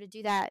if you were to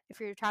do that, if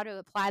you were to try to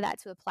apply that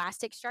to a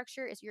plastic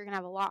structure, you're going to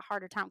have a lot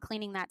harder time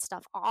cleaning that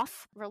stuff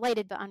off.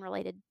 Related but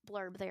unrelated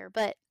blurb there.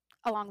 But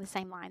along the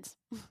same lines.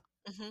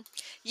 Mhm.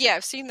 Yeah,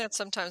 I've seen that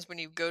sometimes when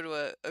you go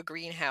to a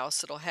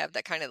greenhouse, it'll have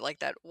that kinda like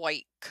that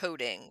white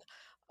coating,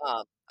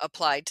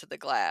 applied to the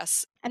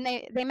glass. And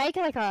they make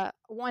like a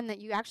one that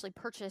you actually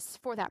purchase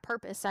for that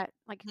purpose at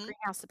like Mhm.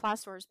 greenhouse supply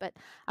stores, but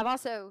I've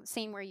also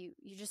seen where you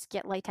just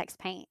get latex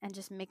paint and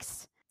just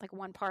mix like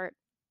 1 part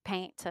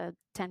paint to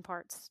 10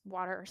 parts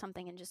water or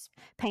something and just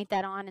paint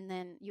that on, and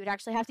then you would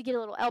actually have to get a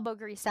little elbow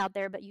grease out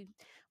there, but you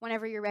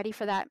whenever you're ready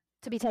for that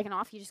to be taken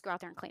off, you just go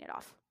out there and clean it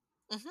off.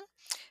 Mhm.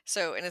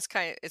 So and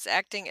it's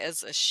acting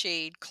as a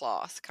shade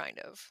cloth, kind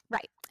of.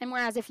 Right. And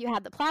whereas if you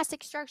had the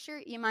plastic structure,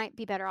 you might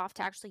be better off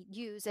to actually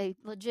use a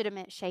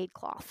legitimate shade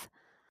cloth.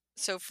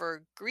 So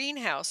for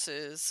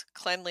greenhouses,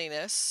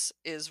 cleanliness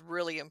is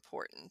really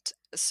important.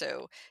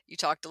 So you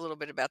talked a little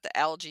bit about the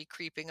algae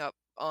creeping up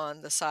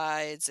on the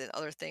sides and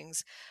other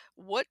things.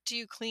 What do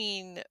you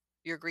clean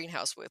your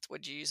greenhouse with?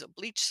 Would you use a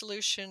bleach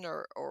solution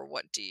or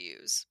what do you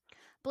use?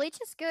 Bleach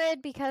is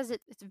good because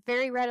it's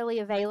very readily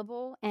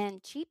available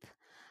and cheap,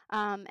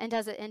 and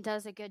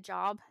does a good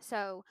job.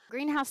 So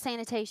greenhouse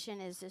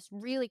sanitation is just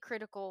really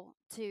critical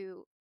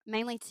to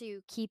mainly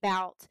to keep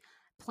out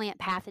plant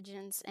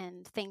pathogens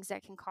and things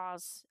that can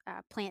cause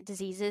plant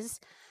diseases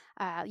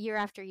year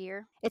after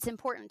year. It's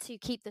important to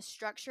keep the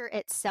structure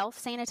itself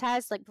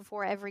sanitized, like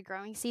before every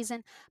growing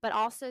season, but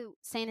also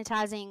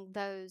sanitizing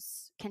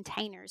those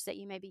containers that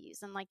you may be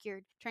using, like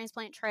your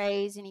transplant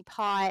trays, any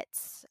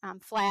pots,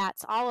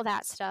 flats, all of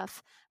that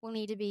stuff will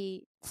need to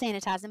be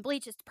sanitized. And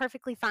bleach is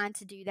perfectly fine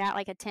to do that,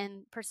 like a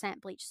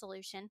 10% bleach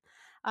solution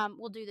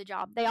will do the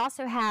job. They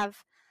also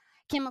have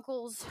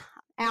chemicals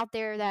out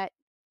there that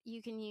you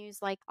can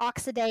use like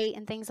oxidate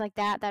and things like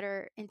that that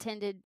are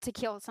intended to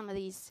kill some of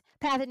these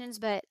pathogens,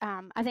 but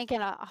I think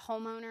in a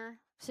homeowner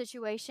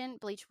situation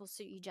bleach will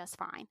suit you just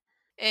fine.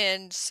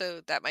 And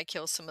so that might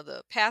kill some of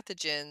the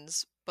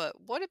pathogens,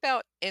 but what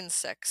about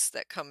insects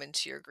that come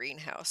into your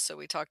greenhouse? So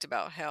we talked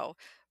about how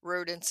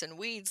rodents and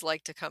weeds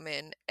like to come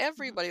in. Mhm.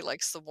 Everybody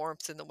likes the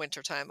warmth in the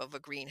wintertime of a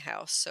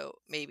greenhouse, so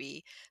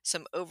maybe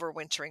some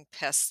overwintering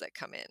pests that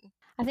come in.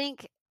 I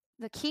think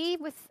the key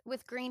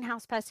with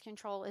greenhouse pest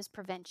control is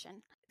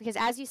prevention, because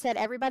as you said,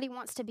 everybody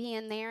wants to be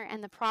in there,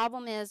 and the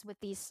problem is with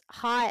these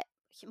hot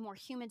more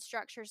humid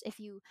structures, if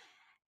you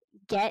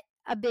get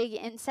a big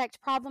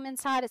insect problem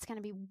inside, it's going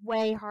to be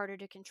way harder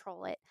to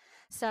control it.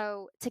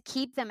 So, to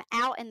keep them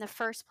out in the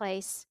first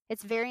place,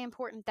 it's very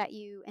important that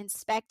you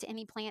inspect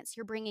any plants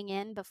you're bringing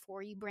in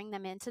before you bring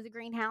them into the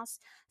greenhouse.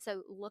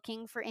 So,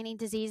 looking for any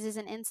diseases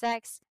and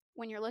insects.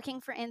 When you're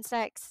looking for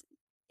insects,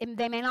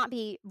 they may not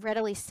be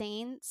readily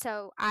seen.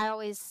 So, I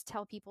always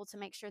tell people to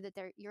make sure that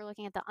you're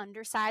looking at the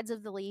undersides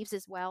of the leaves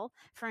as well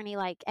for any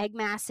like egg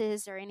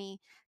masses or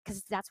any,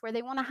 because that's where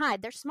they want to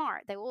hide. They're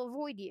smart. They will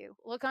avoid you.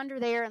 Look under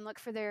there and look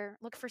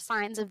for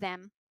signs of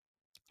them.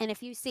 And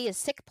if you see a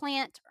sick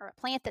plant or a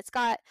plant that's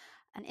got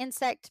an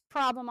insect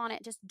problem on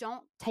it, just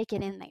don't take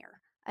it in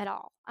there at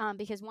all.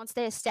 Because once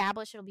they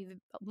establish, it'll be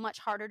much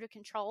harder to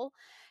control.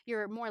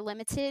 You're more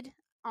limited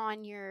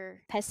on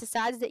your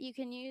pesticides that you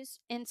can use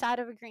inside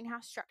of a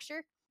greenhouse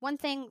structure. One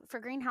thing for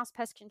greenhouse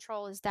pest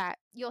control is that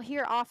you'll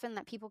hear often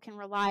that people can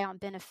rely on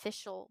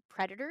beneficial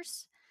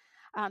predators,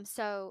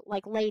 so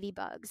like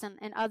ladybugs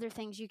and other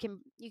things you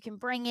can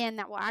bring in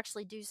that will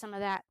actually do some of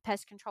that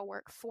pest control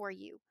work for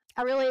you.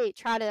 I really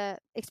try to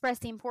express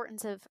the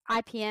importance of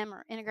IPM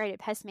or integrated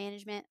pest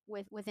management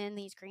within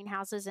these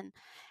greenhouses,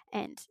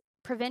 and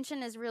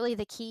prevention is really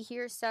the key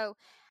here. So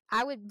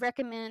I would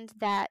recommend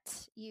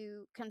that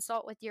you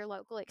consult with your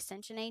local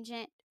extension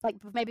agent, like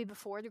maybe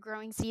before the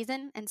growing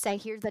season, and say,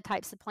 here's the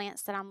types of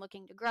plants that I'm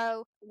looking to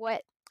grow.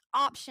 What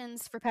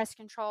options for pest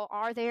control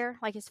are there,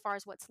 like as far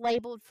as what's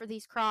labeled for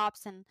these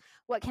crops and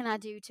what can I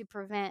do to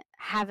prevent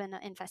having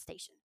an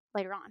infestation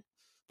later on.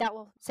 That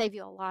will save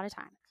you a lot of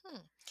time. Hmm.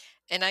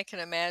 And I can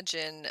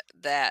imagine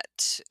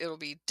that it'll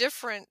be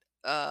different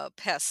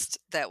pests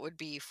that would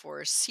be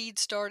for seed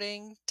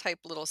starting type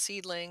little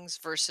seedlings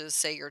versus,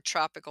 say, your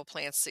tropical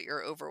plants that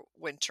you're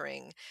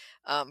overwintering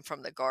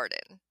from the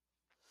garden.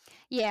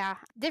 Yeah,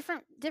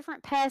 different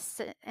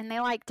pests, and they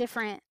like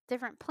different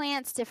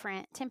plants,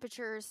 different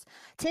temperatures.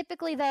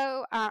 Typically,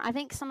 though, I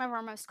think some of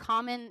our most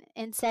common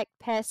insect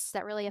pests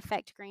that really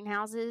affect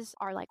greenhouses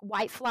are like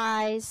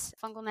whiteflies,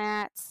 fungal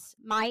gnats,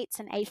 mites,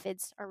 and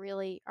aphids are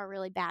really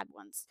bad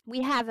ones.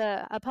 We have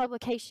a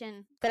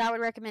publication that I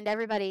would recommend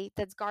everybody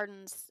that's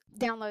gardens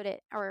download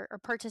it or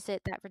purchase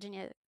it, that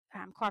Virginia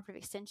Cooperative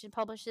Extension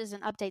publishes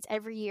and updates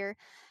every year.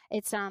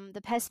 It's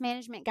the pest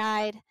management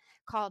guide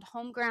called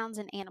Home Grounds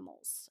and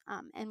Animals.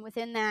 And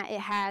within that, it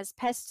has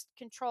pest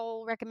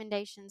control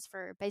recommendations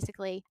for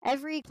basically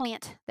every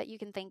plant that you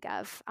can think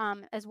of,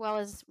 as well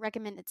as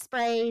recommended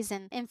sprays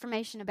and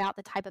information about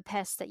the type of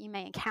pests that you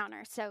may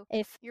encounter. So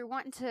if you're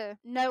wanting to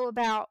know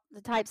about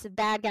the types of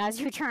bad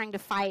guys you're trying to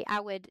fight, I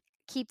would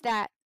keep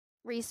that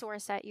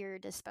resource at your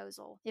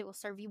disposal. It will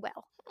serve you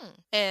well.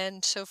 Hmm.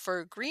 And so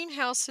for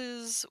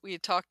greenhouses, we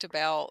had talked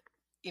about,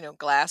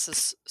 glass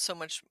is so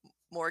much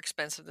more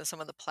expensive than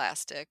some of the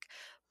plastic.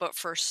 But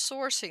for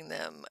sourcing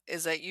them,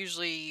 is that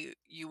usually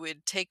you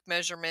would take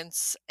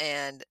measurements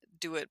and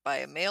do it by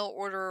a mail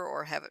order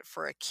or have it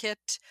for a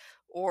kit,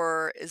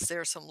 or is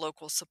there some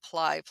local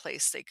supply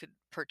place they could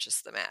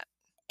purchase them at?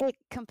 It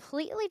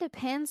completely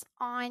depends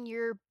on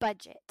your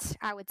budget,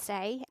 I would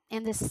say,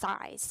 and the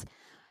size.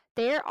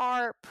 There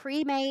are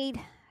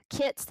pre-made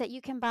kits that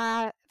you can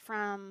buy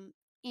from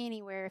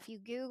anywhere. If you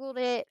Googled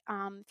it,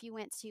 if you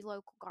went to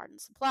local garden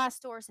supply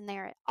stores, and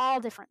they're at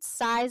all different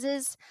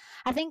sizes.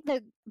 I think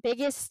the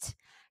biggest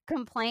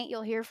complaint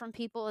you'll hear from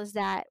people is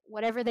that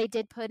whatever they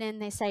did put in,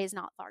 they say is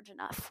not large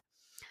enough.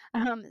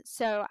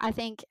 So I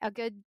think a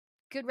good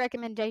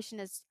recommendation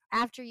is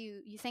after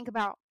you think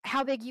about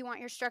how big you want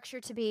your structure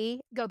to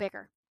be, go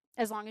bigger,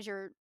 as long as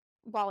your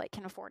wallet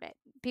can afford it.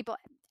 People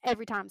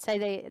every time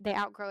say they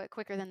outgrow it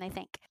quicker than they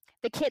think.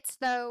 The kits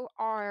though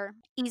are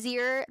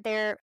easier,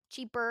 they're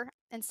cheaper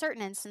in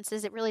certain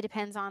instances. It really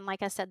depends on,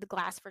 like I said, the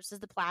glass versus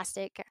the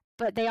plastic,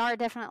 but they are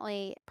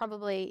definitely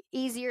probably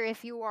easier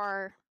if you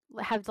are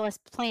have less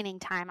planning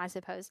time, I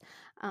suppose,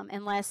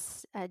 and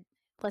less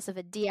of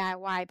a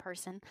DIY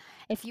person.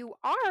 If you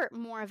are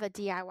more of a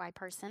DIY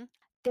person,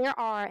 there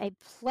are a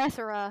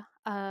plethora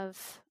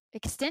of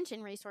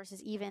extension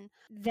resources even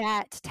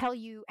that tell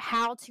you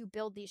how to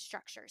build these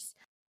structures.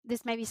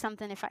 This may be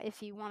something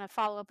if you want to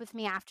follow up with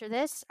me after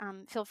this,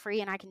 feel free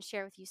and I can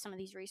share with you some of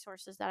these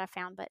resources that I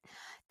found. But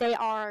they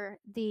are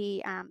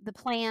the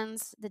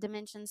plans, the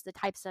dimensions, the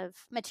types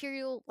of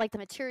material, like the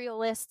material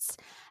lists,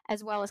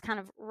 as well as kind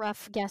of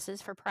rough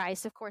guesses for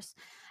price. Of course,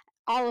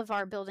 all of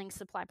our building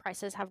supply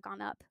prices have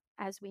gone up,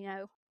 as we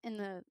know, in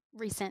the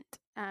recent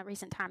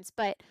times.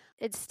 But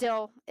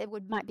it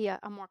would might be a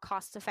more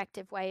cost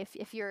effective way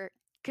if you're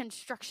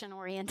construction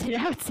oriented,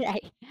 I would say.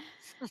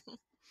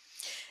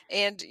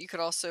 And you could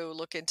also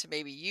look into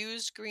maybe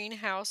used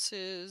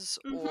greenhouses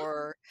Hmm.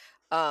 or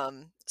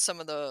some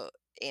of the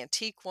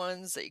antique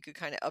ones that you could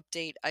kind of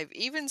update. I've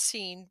even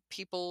seen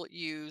people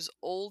use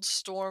old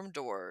storm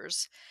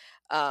doors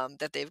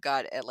that they've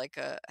got at like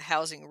a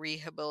housing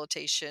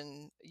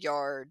rehabilitation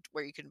yard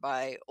where you can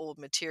buy old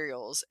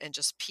materials and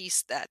just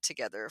piece that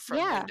together from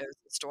Yeah, windows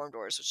and storm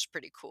doors, which is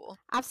pretty cool.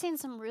 I've seen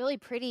some really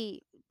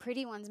pretty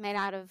ones made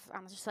out of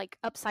just like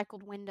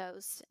upcycled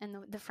windows and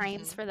the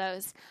frames Mhm. for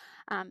those.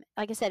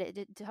 Like I said,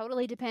 it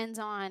totally depends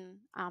on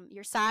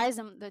your size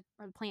and the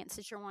plants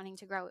that you're wanting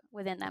to grow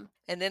within them.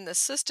 And then the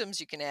systems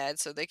you can add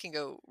so they can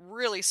go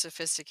really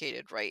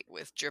sophisticated, right,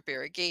 with drip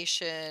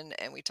irrigation.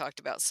 And we talked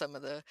about some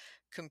of the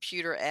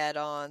computer add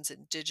ons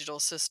and digital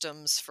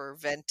systems for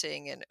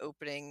venting and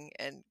opening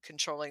and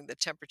controlling the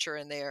temperature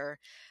in there.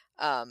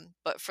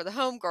 But for the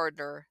home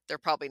gardener, they're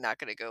probably not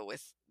going to go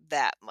with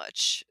that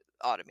much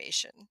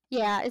automation.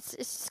 Yeah,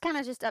 it's kind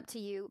of just up to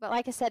you. But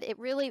like I said, it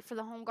really for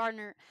the home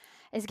gardener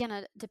is going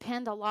to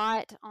depend a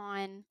lot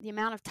on the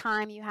amount of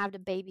time you have to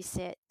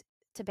babysit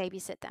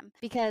them.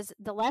 Because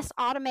the less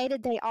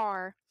automated they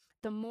are,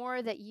 the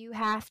more that you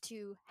have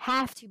to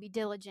be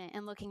diligent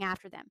in looking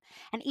after them.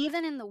 And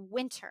even in the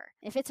winter,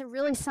 if it's a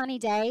really sunny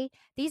day,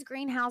 these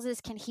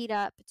greenhouses can heat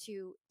up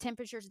to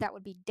temperatures that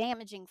would be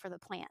damaging for the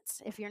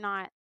plants if you're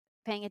not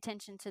paying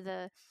attention to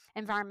the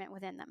environment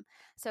within them.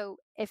 So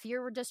if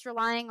you're just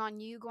relying on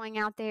you going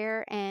out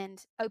there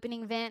and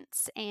opening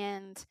vents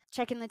and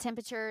checking the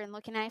temperature and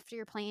looking after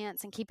your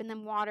plants and keeping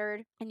them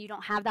watered, and you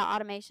don't have that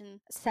automation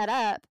set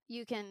up,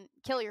 you can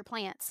kill your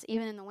plants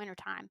even in the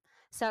wintertime.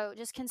 So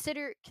just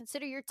consider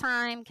your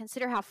time,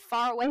 consider how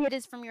far away it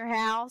is from your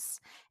house.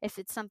 If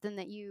it's something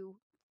that you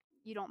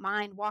don't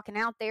mind walking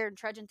out there and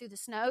trudging through the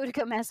snow to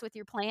go mess with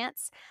your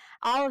plants.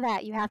 All of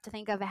that you have to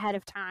think of ahead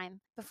of time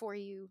before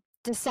you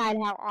decide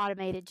how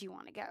automated you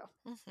want to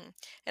go.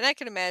 And I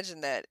can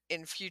imagine that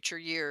in future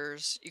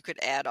years, you could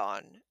add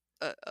on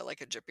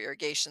like a drip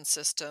irrigation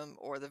system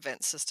or the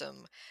vent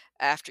system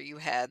after you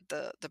had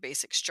the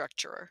basic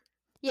structure.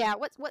 Yeah,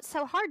 what's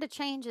so hard to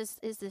change is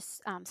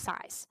this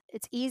size.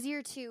 It's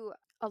easier to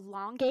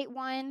elongate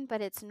one, but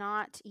it's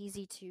not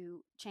easy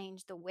to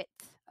change the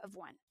width of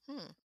one.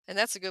 Hmm. And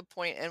that's a good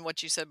point. And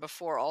what you said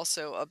before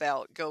also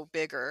about go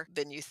bigger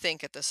than you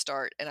think at the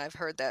start. And I've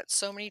heard that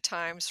so many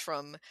times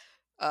from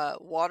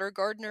water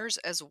gardeners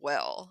as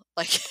well.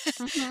 Like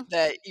Hmm.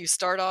 that you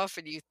start off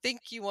and you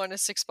think you want a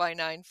 6 by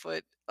 9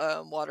 foot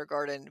water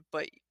garden,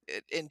 but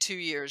in 2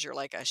 years you're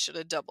like, I should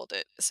have doubled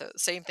it. So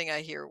same thing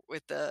I hear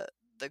with the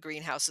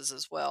greenhouses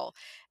as well.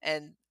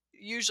 And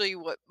usually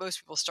what most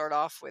people start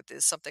off with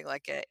is something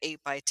like a 8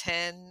 by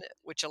 10,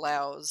 which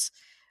allows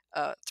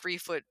 3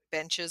 foot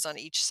benches on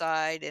each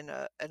side and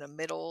a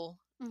middle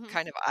Hmm.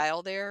 kind of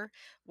aisle there.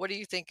 What do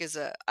you think is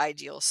a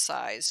ideal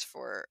size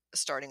for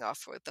starting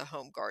off with a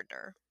home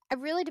gardener? It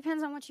really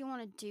depends on what you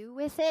want to do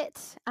with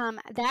it.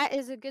 That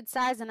is a good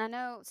size, and I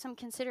know some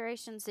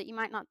considerations that you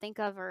might not think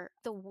of are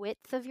the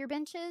width of your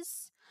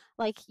benches.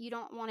 Like you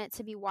don't want it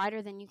to be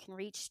wider than you can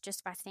reach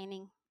just by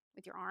standing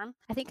with your arm.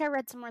 I think I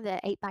read somewhere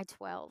that 8 by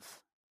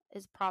 12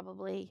 is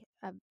probably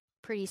a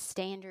pretty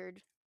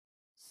standard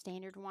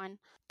one.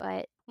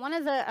 But one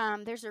of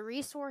the there's a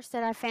resource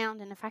that I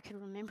found, and if I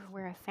could remember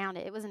where I found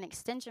it, it was an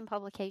extension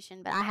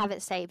publication, but I have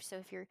it saved. So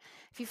if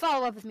you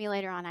follow up with me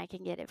later on, I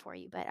can get it for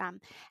you. But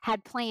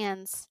had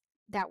plans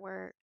that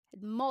were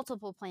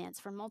multiple plants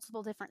for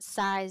multiple different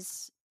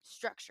size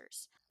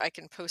structures. I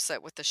can post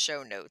that with the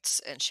show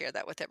notes and share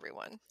that with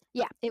everyone.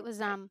 Yeah, it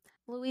was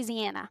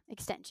Louisiana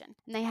Extension,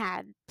 and they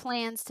had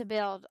plans to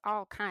build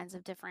all kinds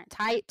of different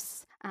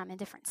types and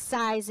different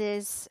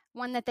sizes.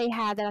 One that they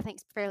had that I think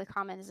is fairly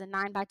common is a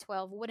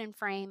 9x12 wooden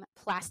frame,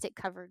 plastic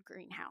covered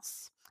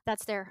greenhouse.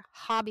 That's their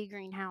hobby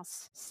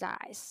greenhouse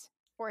size,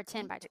 or a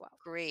 10x12.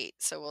 Great.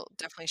 So we'll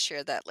definitely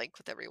share that link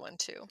with everyone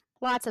too.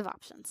 Lots of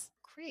options.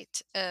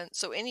 Great. And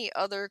so any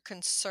other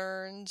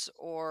concerns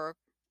or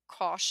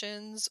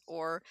cautions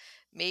or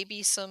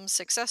maybe some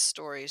success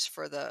stories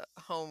for the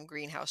home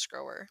greenhouse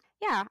grower?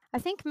 Yeah, I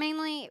think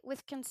mainly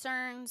with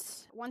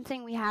concerns, one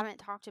thing we haven't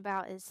talked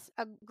about is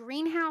a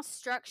greenhouse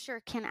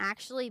structure can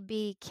actually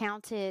be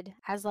counted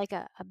as like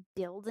a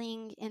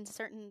building in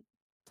certain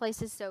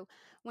places. So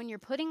when you're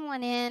putting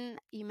one in,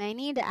 you may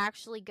need to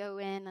actually go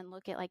in and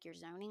look at like your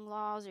zoning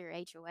laws or your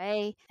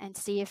HOA and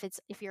see if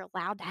you're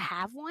allowed to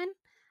have one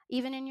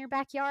even in your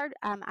backyard.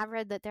 I've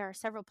read that there are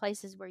several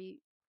places where you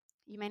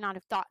may not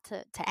have thought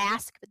to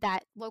ask, but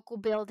that local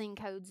building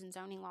codes and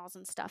zoning laws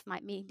and stuff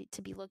might need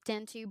to be looked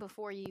into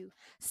before you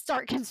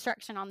start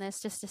construction on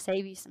this, just to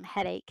save you some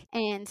headache.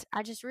 And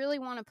I just really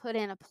want to put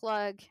in a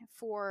plug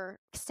for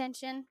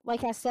extension.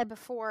 Like I said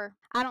before,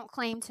 I don't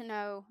claim to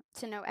know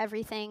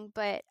everything,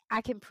 but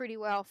I can pretty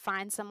well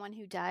find someone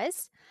who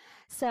does.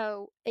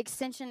 So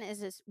extension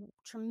is a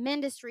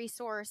tremendous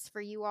resource for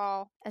you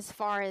all as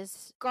far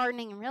as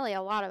gardening and really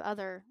a lot of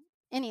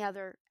any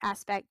other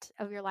aspect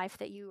of your life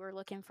that you are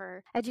looking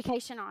for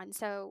education on.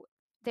 So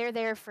they're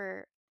there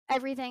for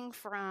everything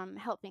from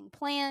helping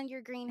plan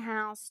your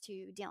greenhouse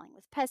to dealing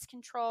with pest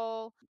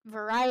control,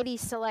 variety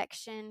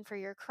selection for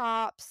your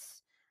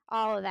crops,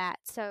 all of that.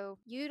 So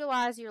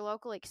utilize your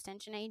local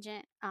extension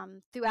agent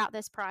throughout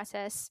this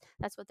process.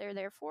 That's what they're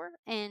there for,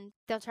 and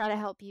they'll try to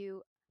help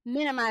you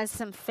minimize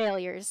some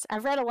failures.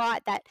 I've read a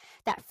lot that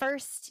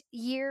first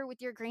year with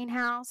your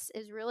greenhouse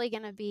is really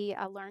going to be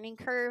a learning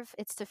curve.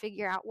 It's to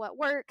figure out what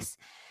works,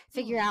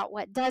 figure out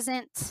what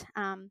doesn't.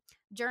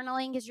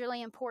 Journaling is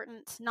really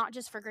important, not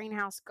just for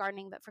greenhouse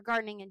gardening, but for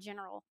gardening in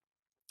general.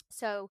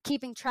 So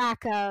keeping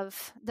track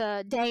of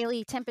the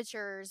daily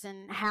temperatures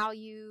and how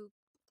you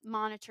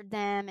monitored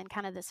them and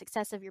kind of the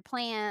success of your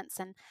plants,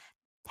 and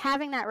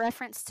having that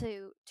reference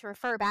to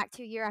refer back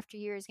to year after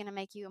year is going to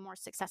make you a more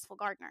successful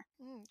gardener.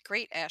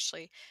 Great,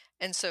 Ashley.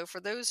 And so for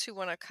those who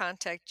want to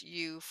contact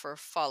you for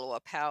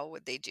follow-up, how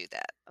would they do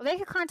that? They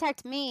can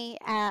contact me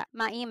at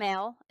my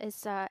email is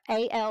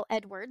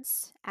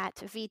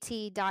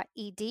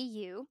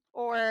aledwards@vt.edu,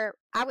 or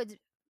I would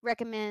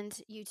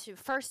recommend you to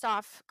first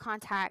off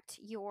contact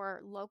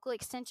your local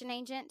extension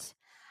agent,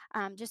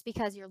 just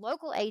because your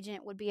local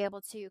agent would be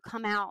able to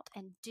come out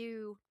and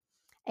do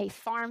a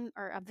farm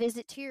or a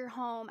visit to your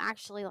home,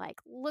 actually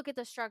like look at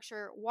the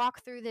structure,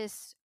 walk through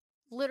this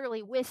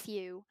literally with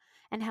you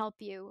and help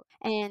you.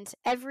 And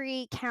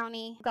every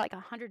county got like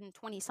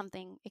 120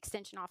 something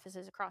extension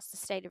offices across the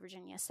state of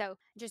Virginia. So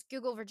just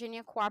Google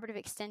Virginia Cooperative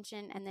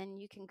Extension, and then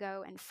you can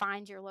go and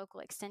find your local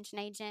extension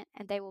agent,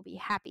 and they will be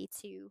happy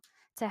to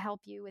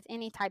help you with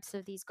any types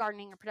of these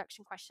gardening or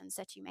production questions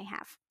that you may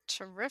have.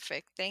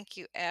 Terrific. Thank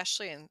you,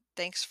 Ashley, and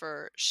thanks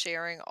for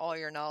sharing all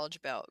your knowledge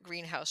about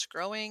greenhouse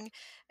growing.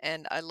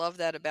 And I love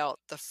that about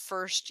the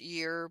first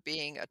year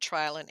being a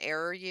trial and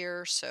error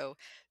year. So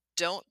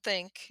don't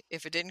think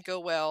if it didn't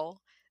go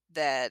well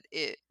that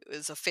it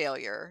was a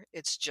failure.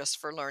 It's just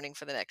for learning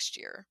for the next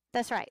year.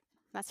 That's right.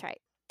 That's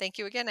right. Thank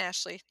you again,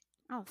 Ashley.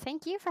 Oh,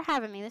 thank you for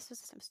having me. This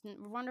was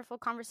a wonderful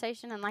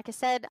conversation. And like I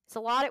said, it's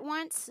a lot at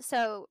once.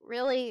 So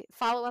really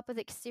follow up with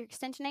your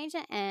extension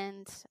agent,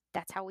 and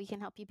that's how we can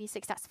help you be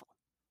successful.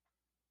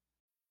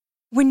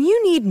 When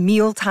you need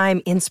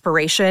mealtime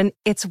inspiration,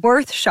 it's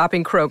worth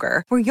shopping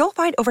Kroger, where you'll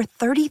find over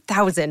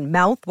 30,000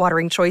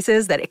 mouth-watering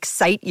choices that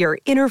excite your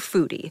inner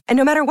foodie. And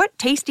no matter what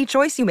tasty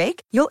choice you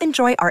make, you'll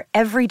enjoy our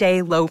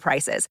everyday low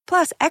prices,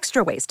 plus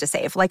extra ways to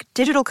save, like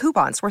digital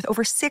coupons worth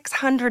over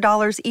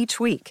 $600 each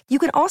week. You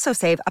can also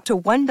save up to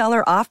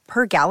 $1 off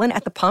per gallon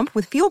at the pump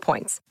with fuel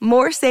points.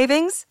 More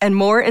savings and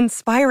more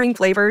inspiring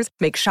flavors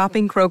make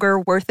shopping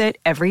Kroger worth it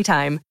every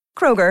time.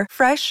 Kroger,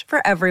 fresh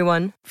for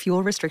everyone.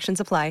 Fuel restrictions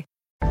apply.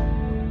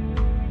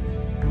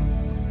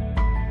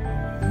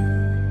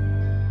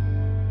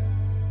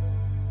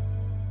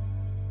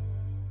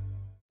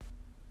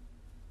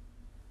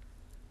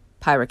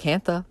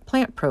 Pyracantha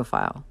plant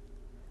profile.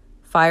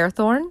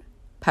 Firethorn,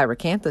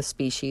 Pyracantha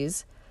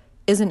species,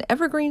 is an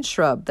evergreen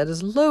shrub that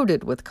is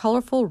loaded with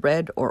colorful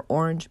red or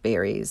orange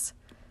berries.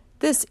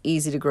 This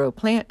easy-to-grow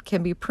plant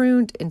can be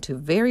pruned into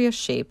various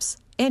shapes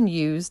and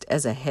used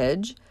as a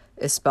hedge,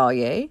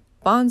 espalier,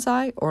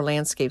 bonsai, or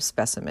landscape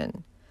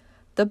specimen.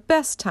 The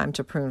best time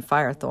to prune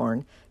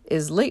firethorn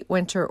is late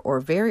winter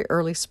or very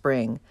early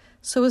spring,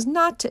 so as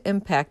not to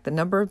impact the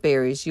number of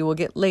berries you will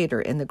get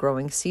later in the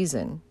growing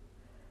season.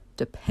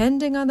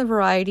 Depending on the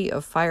variety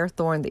of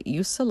firethorn that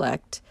you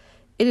select,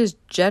 it is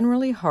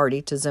generally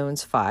hardy to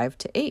zones 5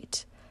 to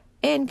 8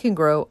 and can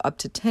grow up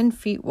to 10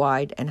 feet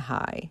wide and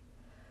high.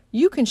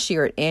 You can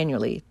shear it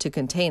annually to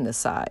contain the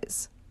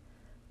size.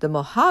 The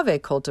Mojave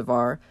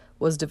cultivar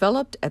was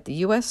developed at the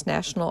U.S.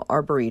 National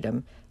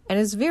Arboretum and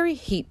is very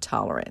heat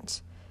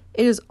tolerant.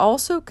 It is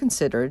also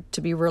considered to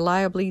be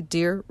reliably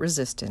deer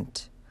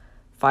resistant.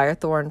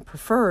 Firethorn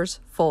prefers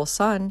full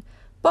sun,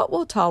 but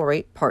will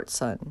tolerate part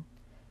sun.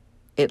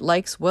 It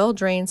likes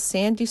well-drained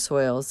sandy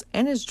soils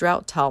and is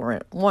drought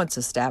tolerant once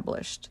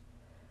established.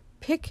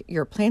 Pick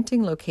your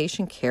planting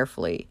location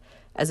carefully,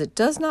 as it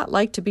does not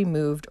like to be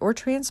moved or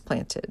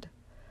transplanted.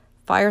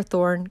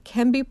 Firethorn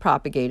can be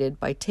propagated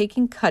by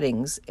taking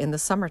cuttings in the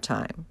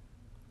summertime.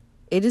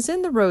 It is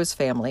in the rose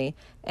family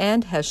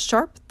and has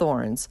sharp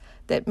thorns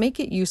that make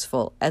it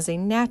useful as a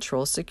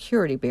natural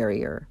security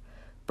barrier.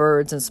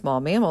 Birds and small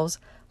mammals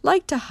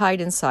like to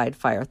hide inside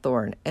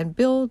firethorn and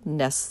build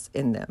nests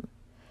in them,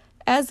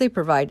 as they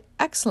provide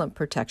excellent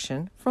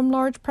protection from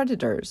large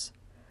predators.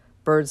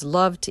 Birds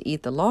love to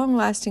eat the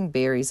long-lasting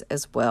berries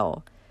as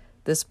well.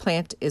 This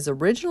plant is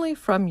originally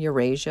from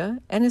Eurasia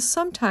and is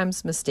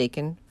sometimes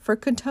mistaken for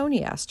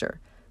cotoneaster,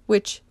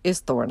 which is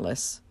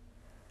thornless.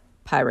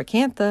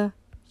 Pyracantha,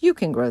 you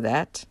can grow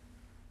that.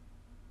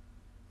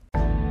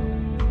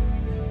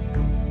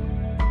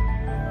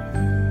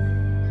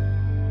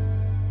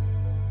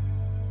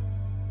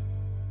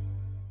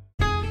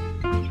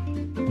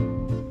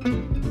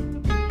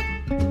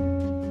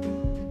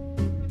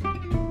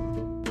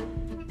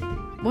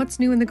 What's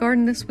new in the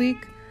garden this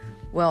week?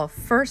 Well,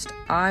 first,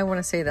 I want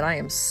to say that I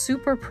am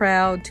super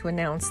proud to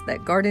announce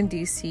that Garden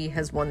DC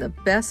has won the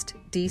Best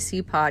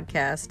DC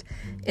Podcast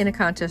in a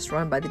contest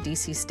run by the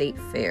DC State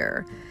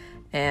Fair.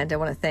 And I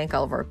want to thank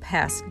all of our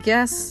past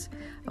guests.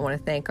 I want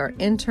to thank our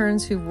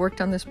interns who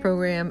worked on this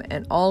program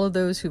and all of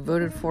those who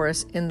voted for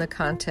us in the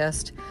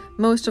contest.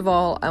 Most of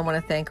all, I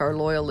want to thank our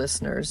loyal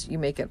listeners. You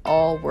make it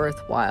all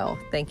worthwhile.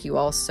 Thank you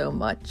all so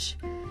much.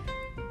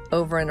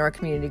 Over in our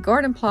community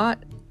garden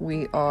plot,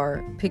 we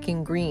are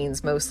picking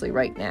greens mostly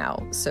right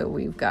now. So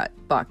we've got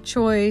bok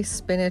choy,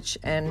 spinach,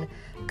 and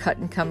cut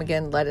and come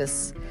again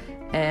lettuce.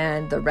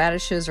 And the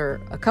radishes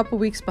are a couple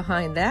weeks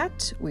behind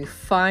that. We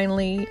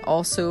finally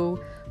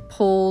also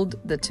pulled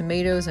the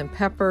tomatoes and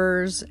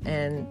peppers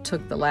and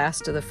took the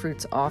last of the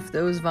fruits off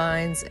those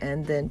vines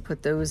and then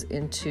put those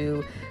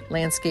into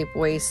landscape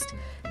waste.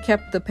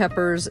 Kept the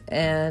peppers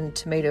and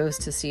tomatoes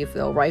to see if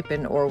they'll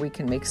ripen, or we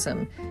can make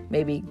some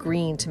maybe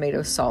green tomato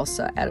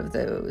salsa out of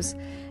those.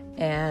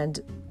 And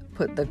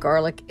put the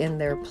garlic in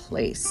their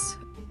place.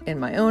 In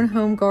my own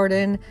home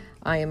garden,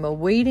 I am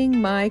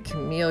awaiting my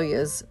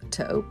camellias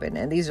to open,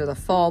 and these are the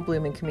fall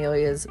blooming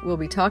camellias. We'll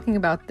be talking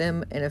about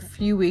them in a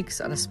few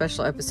weeks on a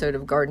special episode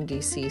of Garden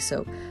DC,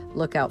 so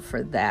look out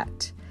for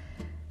that.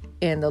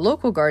 In the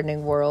local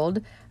gardening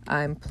world,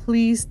 I'm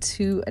pleased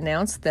to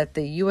announce that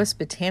the U.S.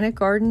 Botanic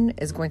Garden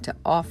is going to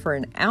offer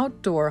an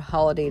outdoor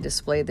holiday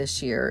display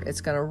this year.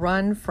 It's going to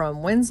run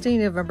from Wednesday,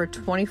 November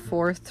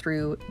 24th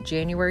through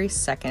January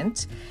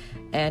 2nd,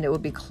 and it will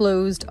be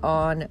closed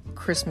on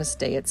Christmas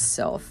Day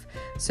itself.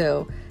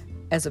 So,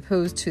 as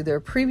opposed to their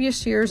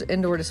previous year's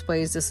indoor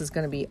displays, this is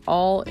going to be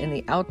all in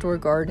the outdoor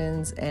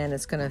gardens, and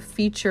it's going to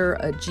feature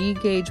a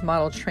G-gauge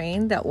model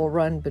train that will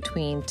run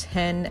between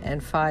 10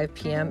 and 5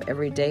 p.m.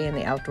 every day in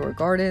the outdoor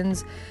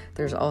gardens.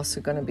 There's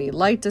also going to be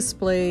light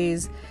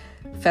displays,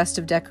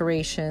 festive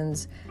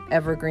decorations,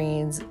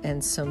 evergreens,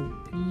 and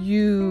some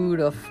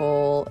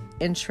beautiful,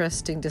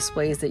 interesting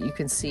displays that you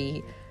can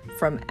see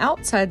from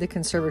outside the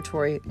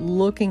conservatory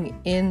looking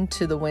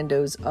into the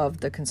windows of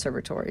the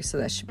conservatory. So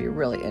that should be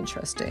really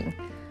interesting.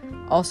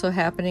 Also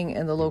happening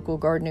in the local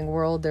gardening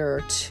world, there are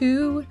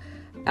 2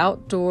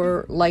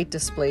 outdoor light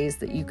displays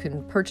that you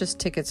can purchase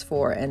tickets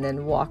for and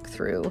then walk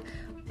through.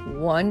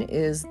 One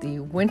is the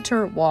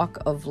Winter Walk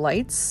of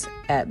Lights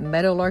at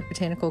Meadowlark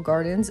Botanical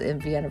Gardens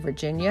in Vienna,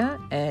 Virginia,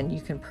 and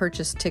you can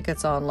purchase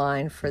tickets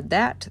online for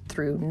that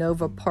through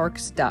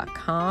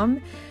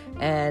novaparks.com.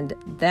 And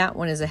that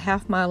one is a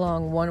half-mile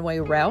long one-way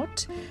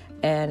route,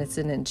 and it's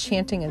an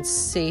enchanting and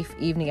safe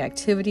evening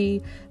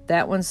activity.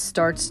 That one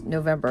starts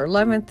November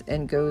 11th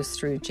and goes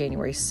through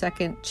January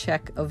 2nd.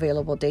 Check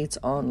available dates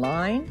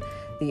online.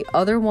 The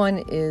other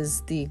one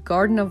is the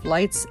Garden of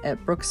Lights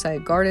at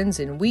Brookside Gardens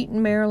in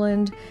Wheaton,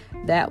 Maryland.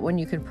 That one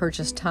you can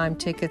purchase time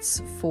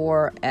tickets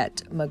for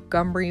at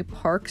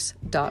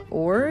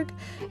montgomeryparks.org,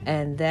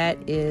 and that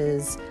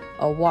is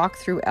a walk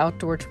through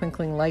outdoor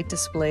twinkling light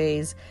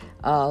displays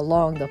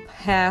along the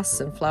paths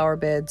and flower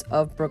beds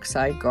of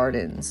Brookside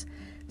Gardens.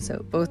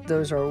 So both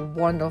those are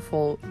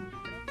wonderful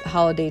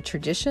holiday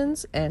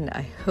traditions, and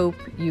I hope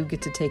you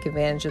get to take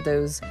advantage of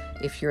those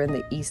if you're in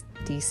the East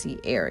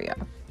DC area.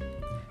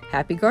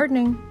 Happy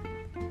gardening!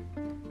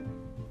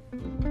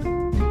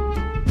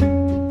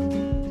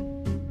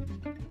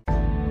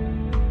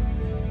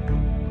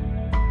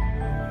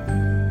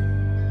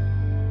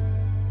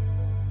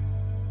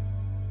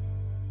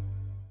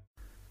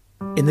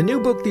 In the new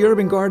book, The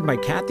Urban Garden by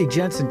Kathy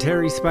Jensen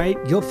Terry Spite,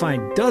 you'll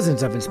find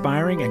dozens of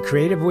inspiring and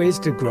creative ways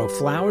to grow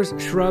flowers,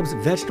 shrubs,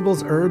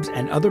 vegetables, herbs,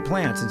 and other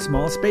plants in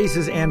small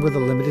spaces and with a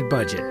limited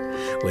budget.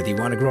 Whether you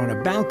want to grow on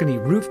a balcony,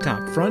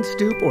 rooftop, front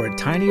stoop, or a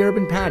tiny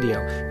urban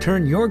patio,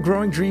 turn your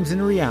growing dreams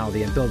into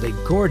reality and build a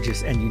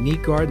gorgeous and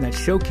unique garden that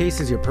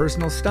showcases your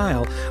personal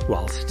style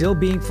while still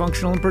being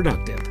functional and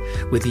productive.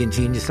 With the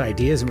ingenious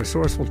ideas and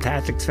resourceful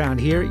tactics found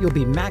here, you'll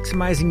be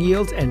maximizing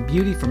yields and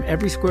beauty from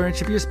every square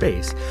inch of your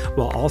space,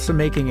 while also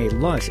making a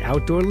lush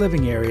outdoor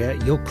living area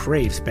you'll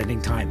crave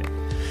spending time in.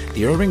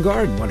 The Urban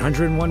Garden,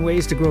 101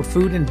 Ways to Grow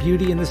Food and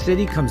Beauty in the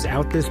City, comes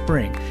out this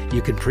spring.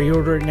 You can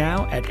pre-order it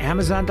now at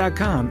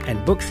Amazon.com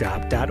and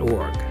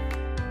bookshop.org.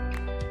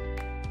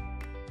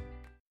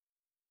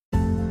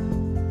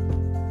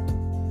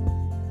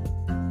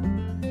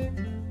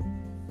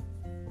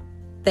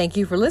 Thank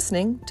you for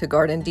listening to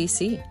Garden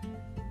DC.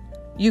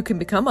 You can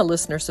become a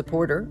listener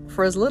supporter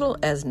for as little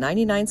as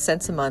 99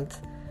 cents a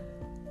month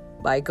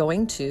by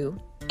going to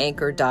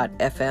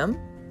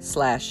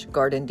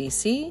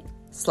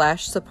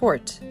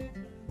anchor.fm/GardenDC/support.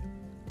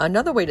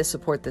 Another way to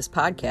support this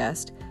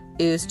podcast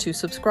is to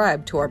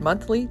subscribe to our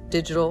monthly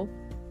digital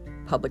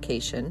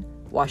publication,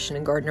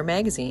 Washington Gardener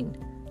Magazine.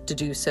 To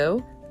do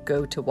so,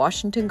 go to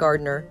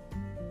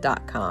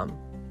WashingtonGardener.com.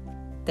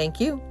 Thank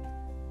you.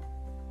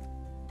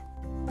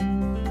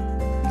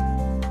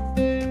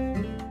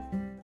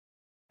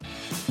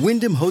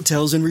 Wyndham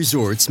Hotels and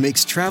Resorts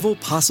makes travel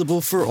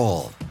possible for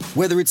all.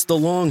 Whether it's the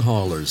long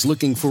haulers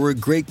looking for a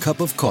great cup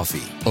of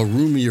coffee, a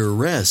roomier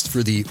rest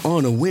for the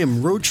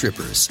on-a-whim road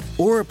trippers,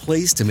 or a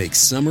place to make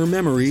summer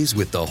memories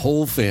with the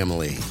whole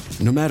family.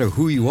 No matter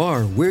who you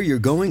are, where you're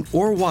going,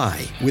 or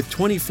why, with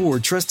 24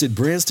 trusted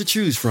brands to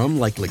choose from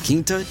like La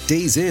Quinta,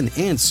 Days Inn,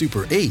 and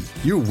Super 8,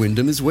 your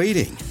Wyndham is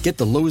waiting. Get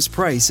the lowest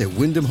price at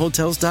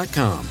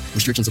WyndhamHotels.com.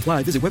 Restrictions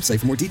apply. Visit website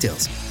for more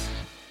details.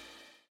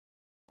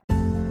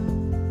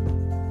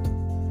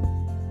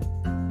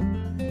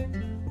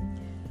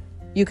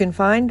 You can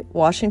find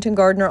Washington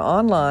Gardener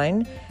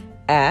online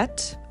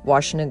at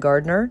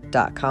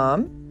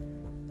WashingtonGardener.com,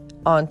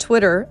 on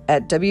Twitter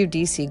at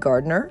WDC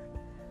Gardener,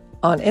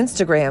 on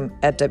Instagram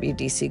at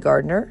WDC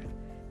Gardener,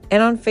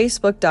 and on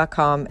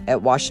Facebook.com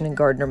at Washington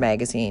Gardener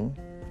Magazine.